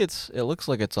 I think it looks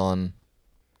like it's on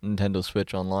Nintendo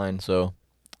Switch Online, so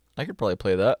I could probably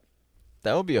play that.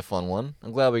 That would be a fun one.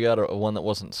 I'm glad we got a one that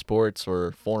wasn't sports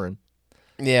or foreign.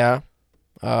 Yeah.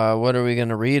 What are we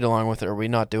gonna read along with it? Are we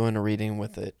not doing a reading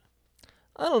with it?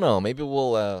 I don't know. Maybe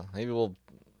we'll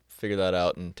figure that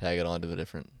out and tag it onto a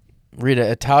different. Read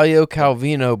a Italio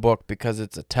Calvino book because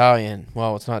it's Italian.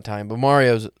 Well, it's not Italian, but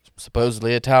Mario's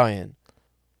supposedly Italian.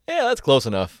 Yeah, that's close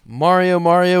enough. Mario,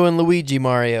 and Luigi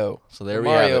Mario. So there The we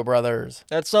have Mario it. Brothers.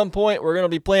 At some point, we're gonna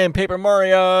be playing Paper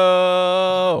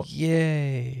Mario.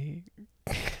 Yay.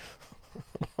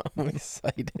 I'm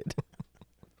excited.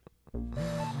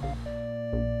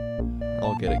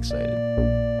 I'll get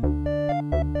excited.